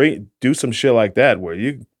could do some shit like that where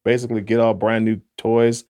you basically get all brand new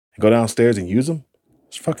toys and go downstairs and use them.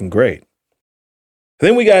 It's fucking great.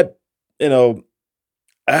 Then we got,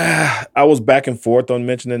 I was back and forth on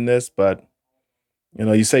mentioning this, but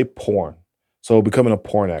you say porn. So becoming a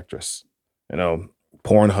porn actress,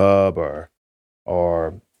 Pornhub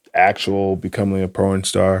or actual becoming a porn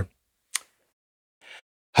star.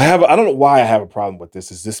 I don't know why I have a problem with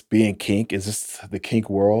this. Is this being kink? Is this the kink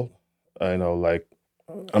world? Like,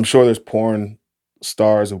 I'm sure there's porn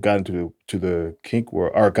stars who've gotten to the kink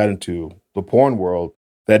world, or got into the porn world,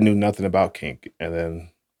 that knew nothing about kink. And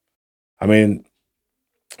then, I mean,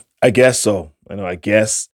 I guess so. I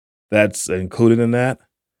guess that's included in that.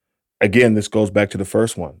 Again, this goes back to the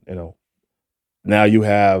first one. Now you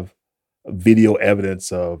have video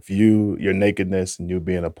evidence of your nakedness, and you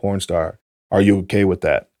being a porn star. Are you okay with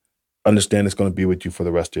that? Understand it's going to be with you for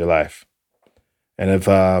the rest of your life. And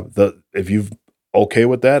if you're okay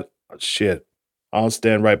with that, shit, I'll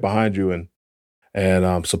stand right behind you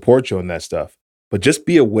and support you on that stuff. But just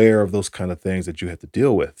be aware of those kind of things that you have to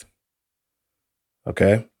deal with.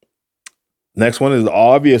 Okay. Next one is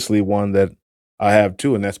obviously one that I have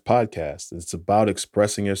too, and that's podcasts. It's about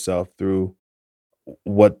expressing yourself through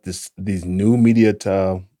what these new media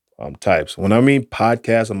types. When I mean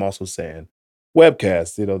podcasts, I'm also saying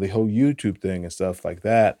webcasts. The whole YouTube thing and stuff like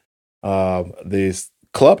that. This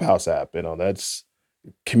Clubhouse app. That's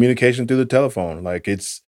communication through the telephone. Like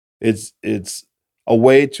it's a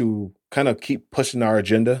way to kind of keep pushing our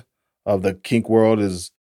agenda of the kink world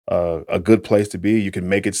is a good place to be. You can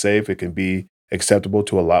make it safe. It can be acceptable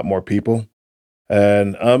to a lot more people.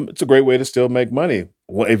 And it's a great way to still make money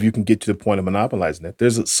if you can get to the point of monopolizing it.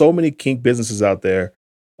 There's so many kink businesses out there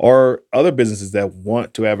or other businesses that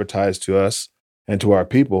want to advertise to us and to our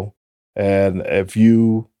people. And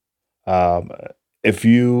um, if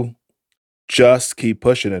you just keep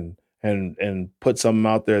pushing and put something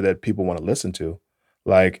out there that people want to listen to,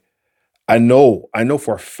 like I know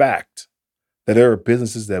for a fact that there are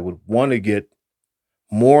businesses that would want to get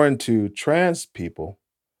more into trans people,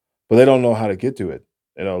 but they don't know how to get to it.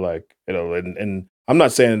 And I'm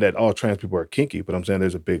not saying that all trans people are kinky, but I'm saying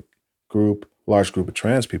there's a large group of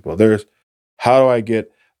trans people. There's how do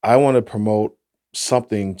I want to promote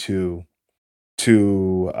something to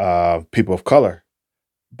people of color,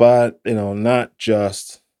 but not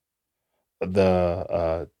just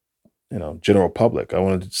the general public. I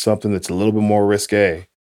wanted something that's a little bit more risque.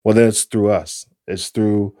 Well, then it's through us. It's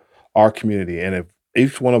through our community. And if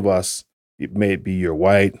each one of us, it may be you're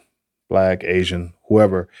white, black, Asian,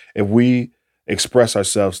 whoever, if we express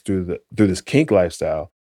ourselves through this kink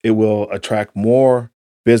lifestyle, it will attract more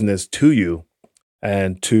business to you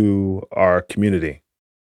and to our community.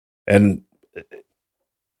 And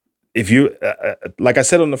if you, like I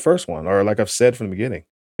said on the first one, or like I've said from the beginning,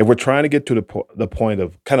 if we're trying to get to the point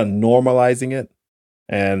of kind of normalizing it,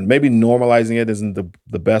 and maybe normalizing it isn't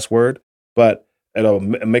the best word, but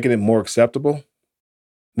making it more acceptable,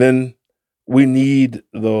 then we need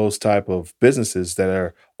those type of businesses that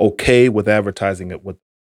are okay with advertising it, that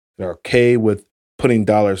are okay with putting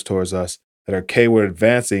dollars towards us, that are okay with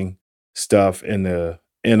advancing stuff in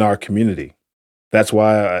our community. That's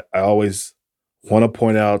why I always want to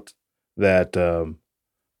point out that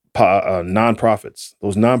nonprofits,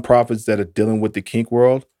 those nonprofits that are dealing with the kink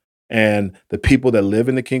world and the people that live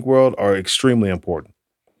in the kink world are extremely important.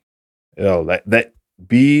 That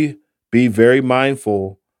be very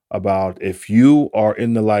mindful about if you are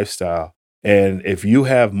in the lifestyle and if you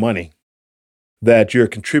have money that you're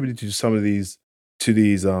contributing to some of these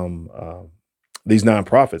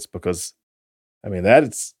nonprofits, because I mean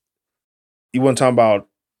you want to talk about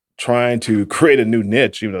trying to create a new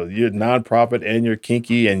niche. You're a nonprofit and you're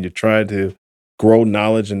kinky and you're trying to grow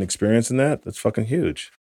knowledge and experience in that. That's fucking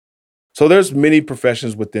huge. So there's many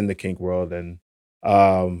professions within the kink world, and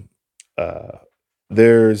um, uh,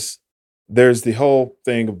 there's the whole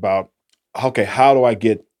thing about, okay, how do I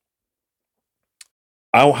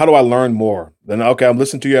learn more? Then okay, I'm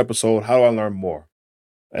listening to your episode. How do I learn more?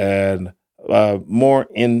 And more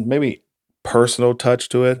in maybe personal touch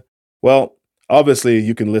to it. Well, obviously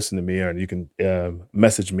you can listen to me or you can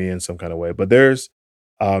message me in some kind of way, but there's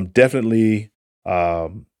definitely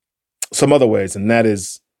um, some other ways, and that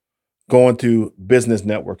is going to business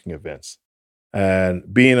networking events and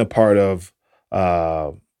being a part of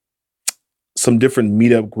uh, some different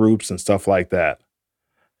meetup groups and stuff like that.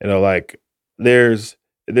 Like there's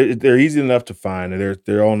they're easy enough to find, and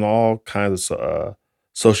they're on all kinds of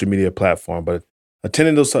social media platform. But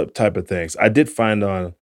attending those type of things, I did find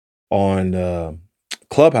on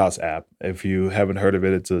Clubhouse app. If you haven't heard of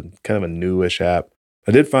it, it's a kind of a newish app.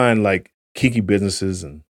 I did find like kinky businesses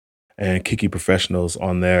and kinky professionals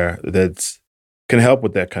on there that can help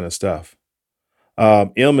with that kind of stuff.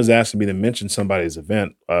 Ilm is asking me to mention somebody's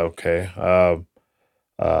event. Okay. Uh,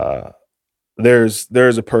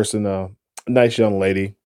 there's a person, a nice young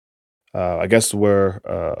lady. I guess where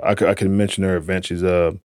I could mention her event.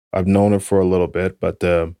 I've known her for a little bit, but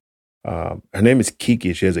her name is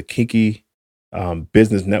Kiki. She has a Kiki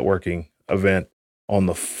business networking event on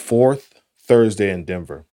the fourth Thursday in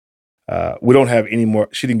Denver. We don't have any more.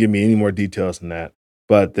 She didn't give me any more details than that,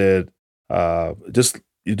 but that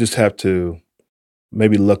you just have to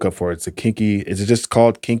maybe look up for it. It's a Kinky. Is it just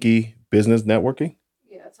called Kinky Business Networking?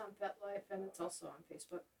 Yeah, it's on FetLife and it's also on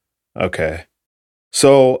Facebook. Okay.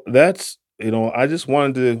 So that's, I just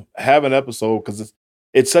wanted to have an episode because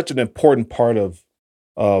it's such an important part of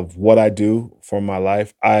what I do for my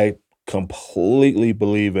life. I completely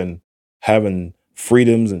believe in having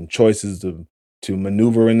freedoms and choices to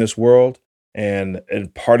maneuver in this world. And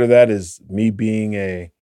part of that is me being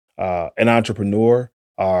an entrepreneur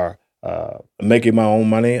or making my own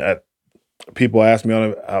money. People ask me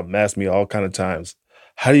all kind of times,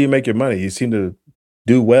 how do you make your money? You seem to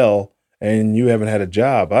do well and you haven't had a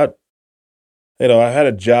job. I had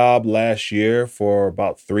a job last year for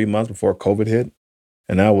about 3 months before COVID hit.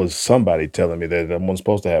 And that was somebody telling me that I wasn't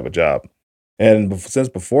supposed to have a job. And since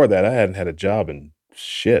before that, I hadn't had a job in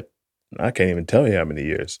shit. I can't even tell you how many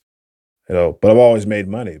years. But I've always made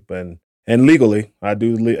money. And legally, I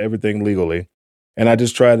do everything legally. And I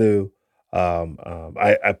just try to,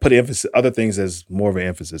 I put other things as more of an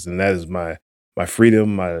emphasis. And that is my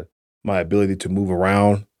freedom, my ability to move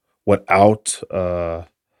around without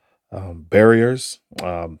barriers.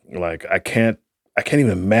 Like I can't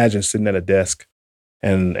even imagine sitting at a desk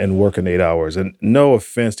and working 8 hours. And no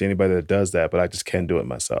offense to anybody that does that, but I just can't do it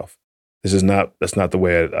myself. That's not the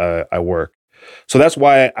way I work. So that's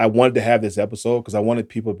why I wanted to have this episode, because I wanted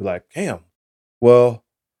people to be like, damn, well,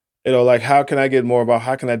 like, how can I get more about,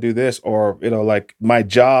 how can I do this? Or, like, my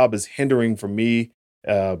job is hindering from me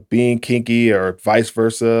being kinky, or vice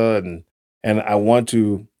versa. And I want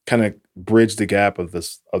to kind of bridge the gap of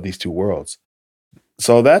these two worlds.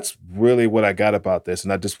 So that's really what I got about this.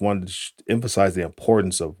 And I just wanted to emphasize the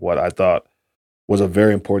importance of what I thought was a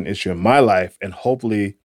very important issue in my life. And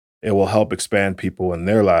hopefully it will help expand people in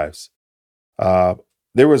their lives. Uh,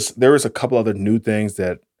 there was a couple other new things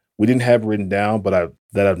that we didn't have written down, but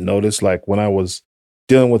I've noticed, like when I was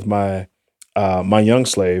dealing with my young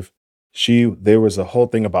slave, there was a whole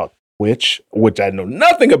thing about Twitch, which I know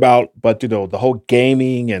nothing about, but the whole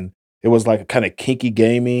gaming, and it was like a kind of kinky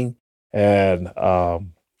gaming, and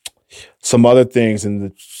some other things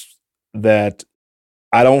that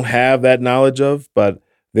I don't have that knowledge of, but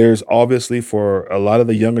there's obviously, for a lot of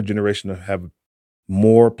the younger generation, to have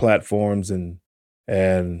more platforms and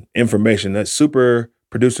information. That's super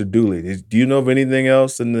producer Dooley. Do you know of anything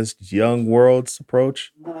else in this young world's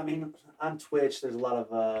approach? No, I mean, on Twitch, there's a lot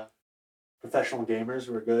of professional gamers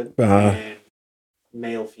who are good, Uh-huh. and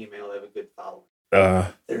male, female, they have a good following.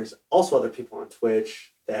 Uh, There's also other people on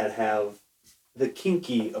Twitch that have the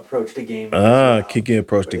kinky approach to gaming. as well, Kinky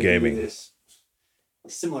approach to where they do gaming. This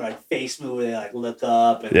similar like face move where they like look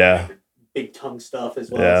up and Yeah. like, big tongue stuff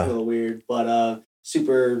as well. Yeah. It's a little weird, but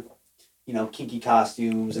super, kinky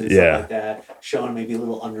costumes and Yeah. stuff like that, showing maybe a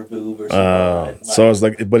little under boob or something. So it's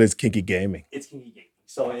like, but it's kinky gaming. it's kinky gaming,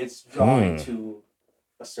 so it's drawing Hmm. to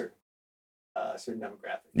a certain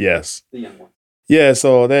demographic. Yes. The young one. Yeah.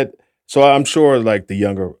 So I'm sure, like, the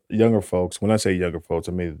younger folks, when I say younger folks,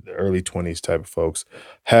 I mean the early 20s type of folks,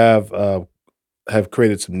 have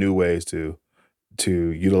created some new ways to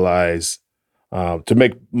utilize, to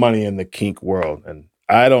make money in the kink world. And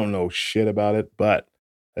I don't know shit about it, but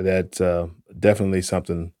that's definitely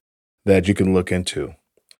something that you can look into.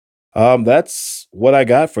 That's what I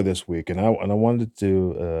got for this week, and I wanted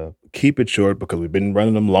to keep it short because we've been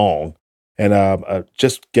running them long, and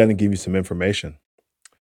just gonna give you some information.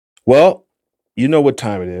 Well, you know what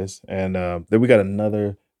time it is, and then we got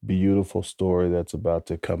another beautiful story that's about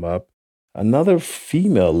to come up, another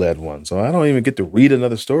female-led one. So I don't even get to read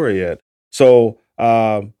another story yet. So,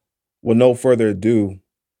 with no further ado,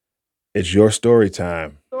 it's your story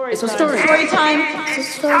time. It's story time. It's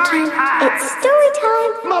story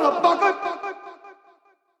time.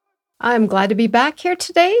 I'm glad to be back here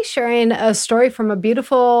today, sharing a story from a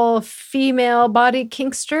beautiful female-bodied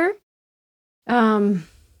kinkster. Well,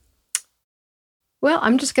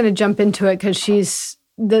 I'm just going to jump into it because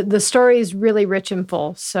the story is really rich and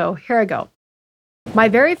full. So here I go. My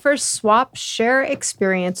very first swap share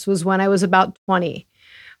experience was when I was about 20.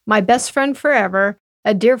 My best friend forever,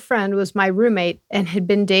 a dear friend, was my roommate and had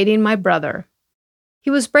been dating my brother.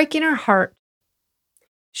 He was breaking her heart.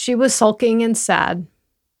 She was sulking and sad.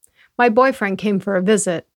 My boyfriend came for a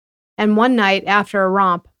visit, and one night after a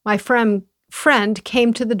romp, my friend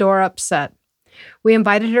came to the door upset. We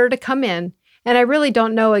invited her to come in, and I really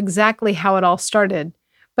don't know exactly how it all started,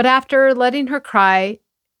 but after letting her cry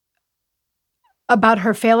about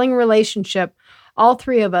her failing relationship, all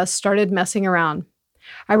three of us started messing around.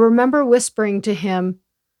 I remember whispering to him,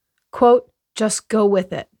 quote, "Just go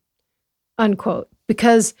with it," unquote,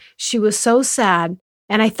 because she was so sad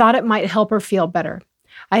and I thought it might help her feel better.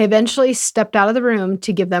 I eventually stepped out of the room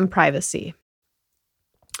to give them privacy.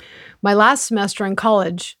 My last semester in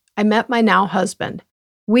college, I met my now husband.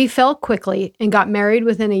 We fell quickly and got married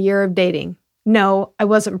within a year of dating. No, I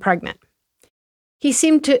wasn't pregnant. He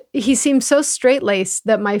seemed so straight-laced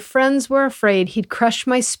that my friends were afraid he'd crush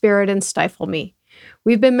my spirit and stifle me.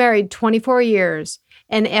 We've been married 24 years,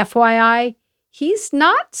 and FYI, he's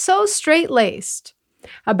not so straight-laced.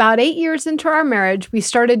 About 8 years into our marriage, we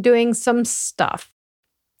started doing some stuff.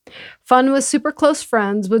 Fun with super close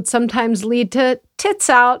friends would sometimes lead to tits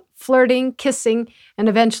out, flirting, kissing, and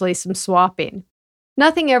eventually some swapping.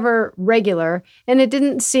 Nothing ever regular, and it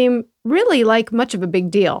didn't seem really like much of a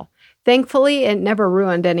big deal. Thankfully, it never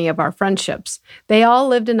ruined any of our friendships. They all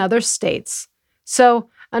lived in other states. So,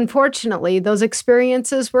 unfortunately, those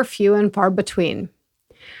experiences were few and far between.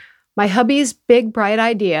 My hubby's big, bright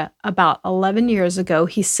idea about 11 years ago,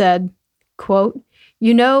 he said, quote,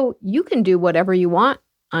 "You can do whatever you want,"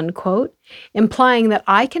 unquote, implying that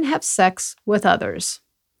I can have sex with others.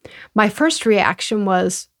 My first reaction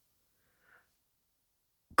was,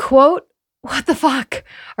 Quote, what the fuck?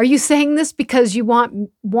 Are you saying this because you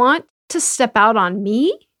want to step out on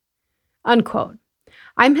me? Unquote.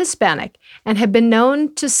 I'm Hispanic and have been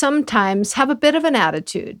known to sometimes have a bit of an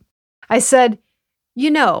attitude. I said,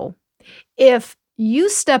 if you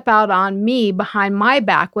step out on me behind my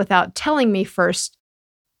back without telling me first,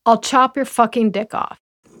 I'll chop your fucking dick off.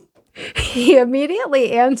 He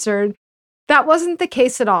immediately answered that wasn't the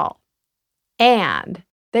case at all, and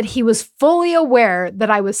that he was fully aware that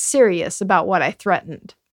I was serious about what I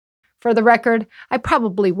threatened. For the record, I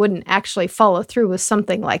probably wouldn't actually follow through with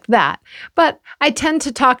something like that, but I tend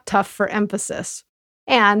to talk tough for emphasis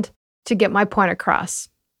and to get my point across.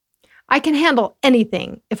 I can handle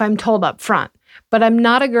anything if I'm told up front, but I'm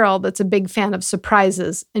not a girl that's a big fan of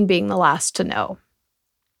surprises and being the last to know.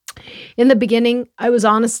 In the beginning, I was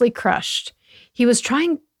honestly crushed.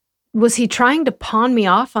 Was he trying to pawn me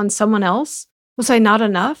off on someone else? Was I not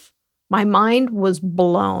enough? My mind was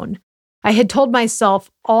blown. I had told myself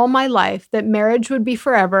all my life that marriage would be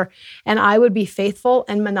forever and I would be faithful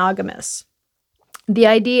and monogamous. The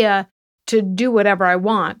idea to do whatever I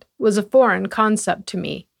want was a foreign concept to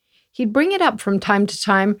me. He'd bring it up from time to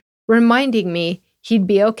time, reminding me he'd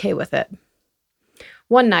be okay with it.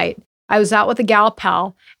 One night, I was out with a gal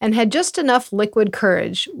pal and had just enough liquid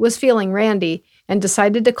courage, was feeling randy, and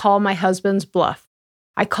decided to call my husband's bluff.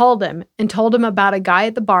 I called him and told him about a guy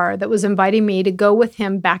at the bar that was inviting me to go with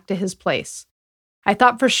him back to his place. I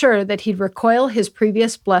thought for sure that he'd recoil his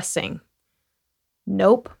previous blessing.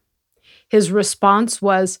 Nope. His response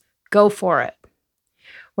was, go for it.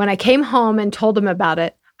 When I came home and told him about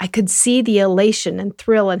it, I could see the elation and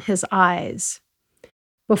thrill in his eyes.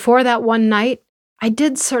 Before that one night, I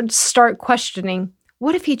did start questioning,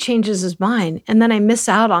 what if he changes his mind and then I miss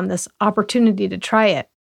out on this opportunity to try it?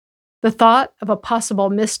 The thought of a possible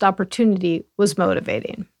missed opportunity was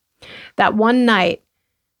motivating. That one night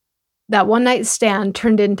stand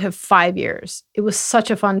turned into 5 years. It was such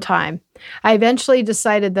a fun time. I eventually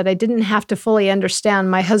decided that I didn't have to fully understand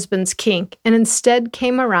my husband's kink and instead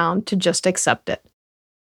came around to just accept it.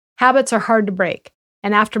 Habits are hard to break,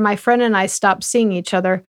 and after my friend and I stopped seeing each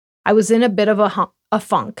other, I was in a bit of a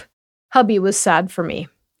funk. Hubby was sad for me.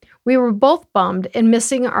 We were both bummed and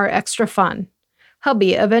missing our extra fun.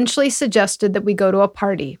 Hubby eventually suggested that we go to a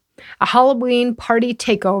party, a Halloween party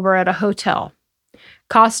takeover at a hotel.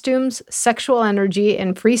 Costumes, sexual energy,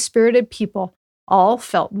 and free-spirited people all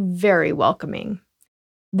felt very welcoming.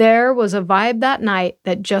 There was a vibe that night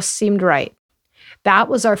that just seemed right. That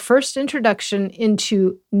was our first introduction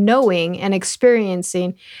into knowing and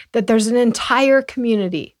experiencing that there's an entire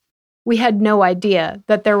community. We had no idea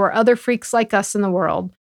that there were other freaks like us in the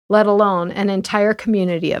world, let alone an entire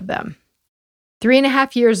community of them.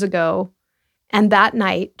 3.5 years ago, and that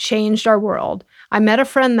night changed our world. I met a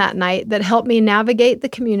friend that night that helped me navigate the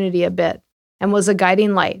community a bit and was a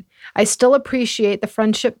guiding light. I still appreciate the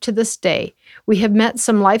friendship to this day. We have met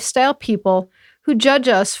some lifestyle people who judge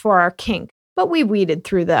us for our kink, but we weeded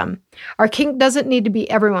through them. Our kink doesn't need to be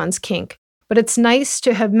everyone's kink, but it's nice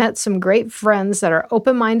to have met some great friends that are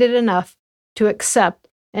open-minded enough to accept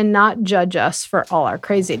and not judge us for all our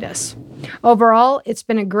craziness. Overall, it's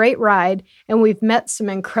been a great ride, and we've met some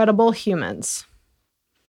incredible humans.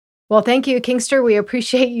 Well, thank you, Kinkster. We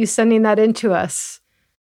appreciate you sending that in to us.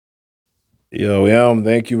 Yo,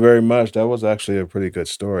 thank you very much. That was actually a pretty good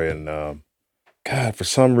story. And God, for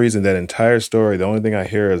some reason, that entire story, the only thing I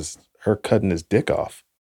hear is her cutting his dick off.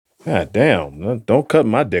 God damn, don't cut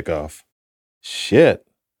my dick off. Shit.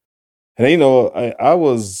 And I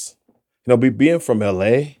was, being from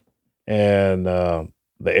LA and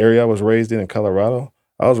the area I was raised in Colorado,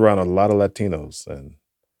 I was around a lot of Latinos, and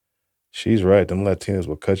she's right. Them Latinos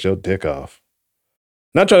will cut your dick off.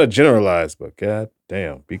 Not trying to generalize, but god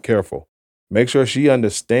damn, be careful. Make sure she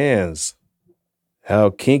understands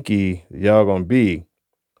how kinky y'all gonna be.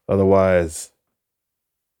 Otherwise,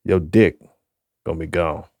 your dick gonna be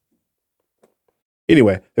gone.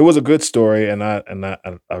 Anyway, it was a good story, and I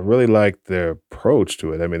really liked their approach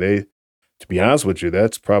to it. I mean, to be honest with you,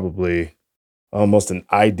 that's probably almost an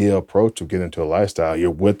ideal approach to get into a lifestyle. You're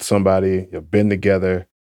with somebody, you've been together,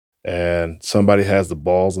 and somebody has the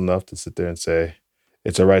balls enough to sit there and say,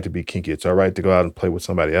 it's all right to be kinky. It's all right to go out and play with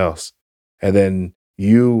somebody else. And then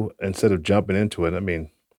you, instead of jumping into it, I mean,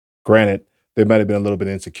 granted, there might have been a little bit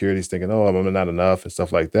of insecurities thinking, oh, I'm not enough and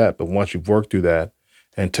stuff like that. But once you've worked through that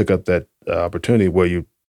and took up that opportunity where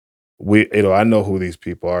I know who these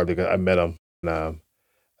people are because I met them. And,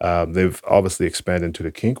 they've obviously expanded into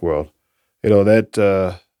the kink world. That's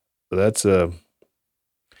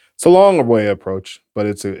it's a long way approach, but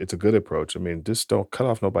it's a good approach. I mean, just don't cut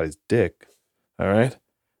off nobody's dick. All right.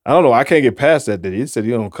 I don't know. I can't get past that. He said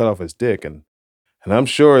you don't cut off his dick. And I'm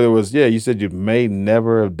sure there was, you said you may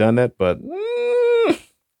never have done that, but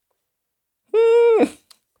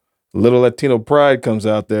little Latino pride comes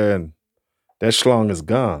out there and that schlong is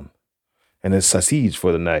gone. And it's sausage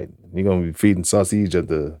for the night. You're going to be feeding sausage at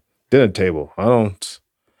the dinner table. I'm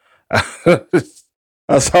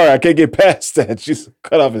sorry, I can't get past that. She's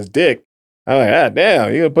cut off his dick. I'm like,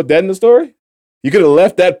 damn, you going to put that in the story? You could have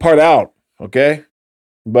left that part out, okay?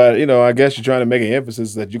 But, I guess you're trying to make an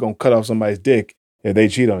emphasis that you're going to cut off somebody's dick if they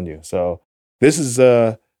cheat on you. So this is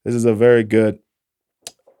a very good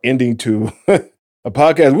ending to a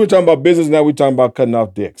podcast. We were talking about business, now we're talking about cutting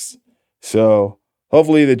off dicks. So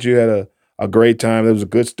hopefully that you had a great time. It was a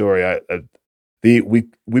good story.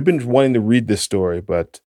 We've been wanting to read this story,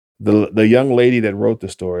 but the young lady that wrote the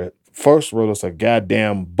story first wrote us a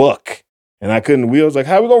goddamn book. And we was like,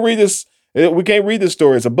 how are we going to read this? We can't read this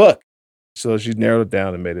story. It's a book. So she narrowed it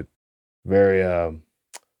down and made it very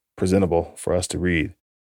presentable for us to read.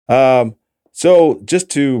 So just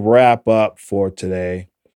to wrap up for today,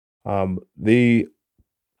 the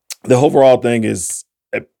overall thing is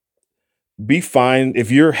be fine. If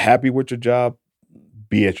you're happy with your job,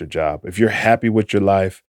 be at your job. If you're happy with your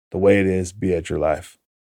life, the way it is, be at your life.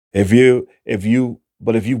 If you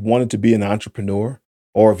wanted to be an entrepreneur,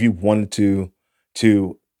 or if you wanted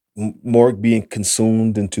to more being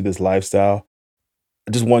consumed into this lifestyle,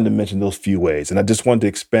 I just wanted to mention those few ways. And I just wanted to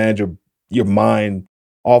expand your mind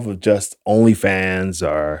off of just OnlyFans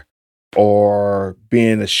or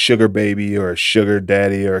being a sugar baby or a sugar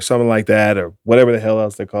daddy or something like that, or whatever the hell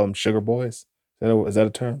else they call them, sugar boys. Is that a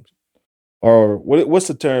term? Or what's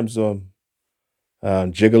the terms?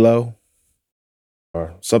 Gigolo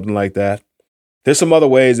or something like that. There's some other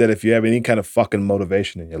ways that if you have any kind of fucking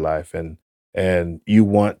motivation in your life and you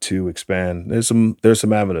want to expand, there's some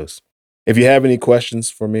avenues. If you have any questions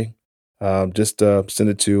for me, just send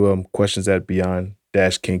it to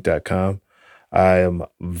questions@beyond-kink.com. I am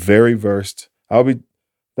very versed.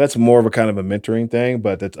 That's more of a kind of a mentoring thing,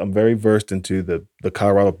 but I'm very versed into the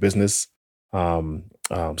Colorado business,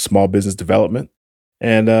 small business development.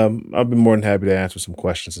 And I'll be more than happy to answer some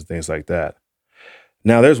questions and things like that.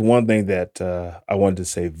 Now, there's one thing that I wanted to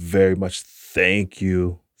say very much thank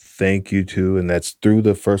you to, and that's through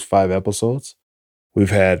the first 5 episodes, we've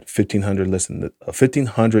had 1,500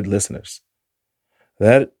 listeners.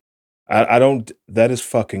 That is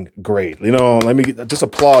fucking great. Let me just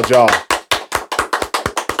applaud y'all.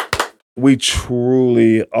 We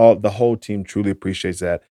truly, the whole team truly appreciates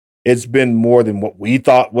that. It's been more than what we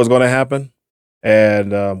thought was going to happen,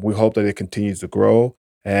 and we hope that it continues to grow.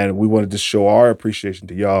 And we wanted to show our appreciation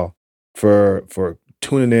to y'all for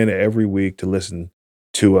tuning in every week to listen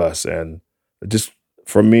to us. And just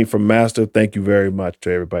from me, from Master, thank you very much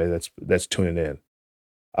to everybody that's tuning in.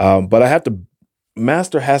 But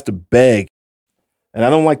Master has to beg, and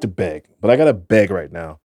I don't like to beg, but I got to beg right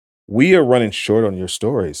now. We are running short on your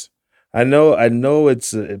stories. I know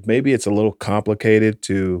maybe it's a little complicated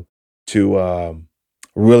to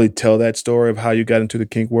really tell that story of how you got into the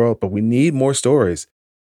kink world, but we need more stories.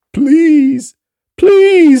 Please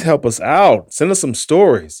help us out. Send us some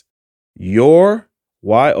stories. Your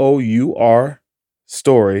YOUR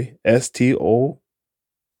story, STORY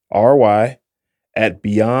at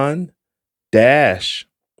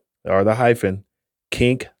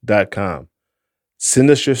beyond-kink.com. Send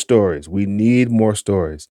us your stories. We need more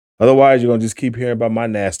stories. Otherwise, you're going to just keep hearing about my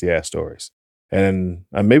nasty ass stories. And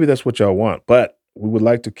maybe that's what y'all want, but we would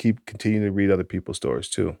like to continue to read other people's stories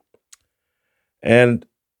too. And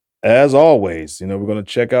as always, we're going to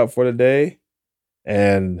check out for the day.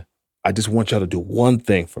 And I just want y'all to do one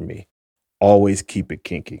thing for me. Always keep it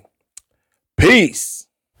kinky. Peace.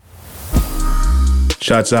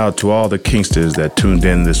 Shouts out to all the kinksters that tuned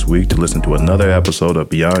in this week to listen to another episode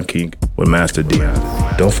of Beyond Kink with Master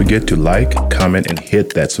Dion. Don't forget to like, comment, and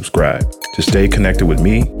hit that subscribe. To stay connected with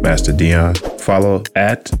me, Master Dion, follow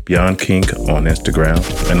 @Beyond Kink on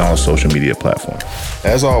Instagram and all social media platforms.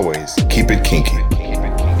 As always, keep it kinky.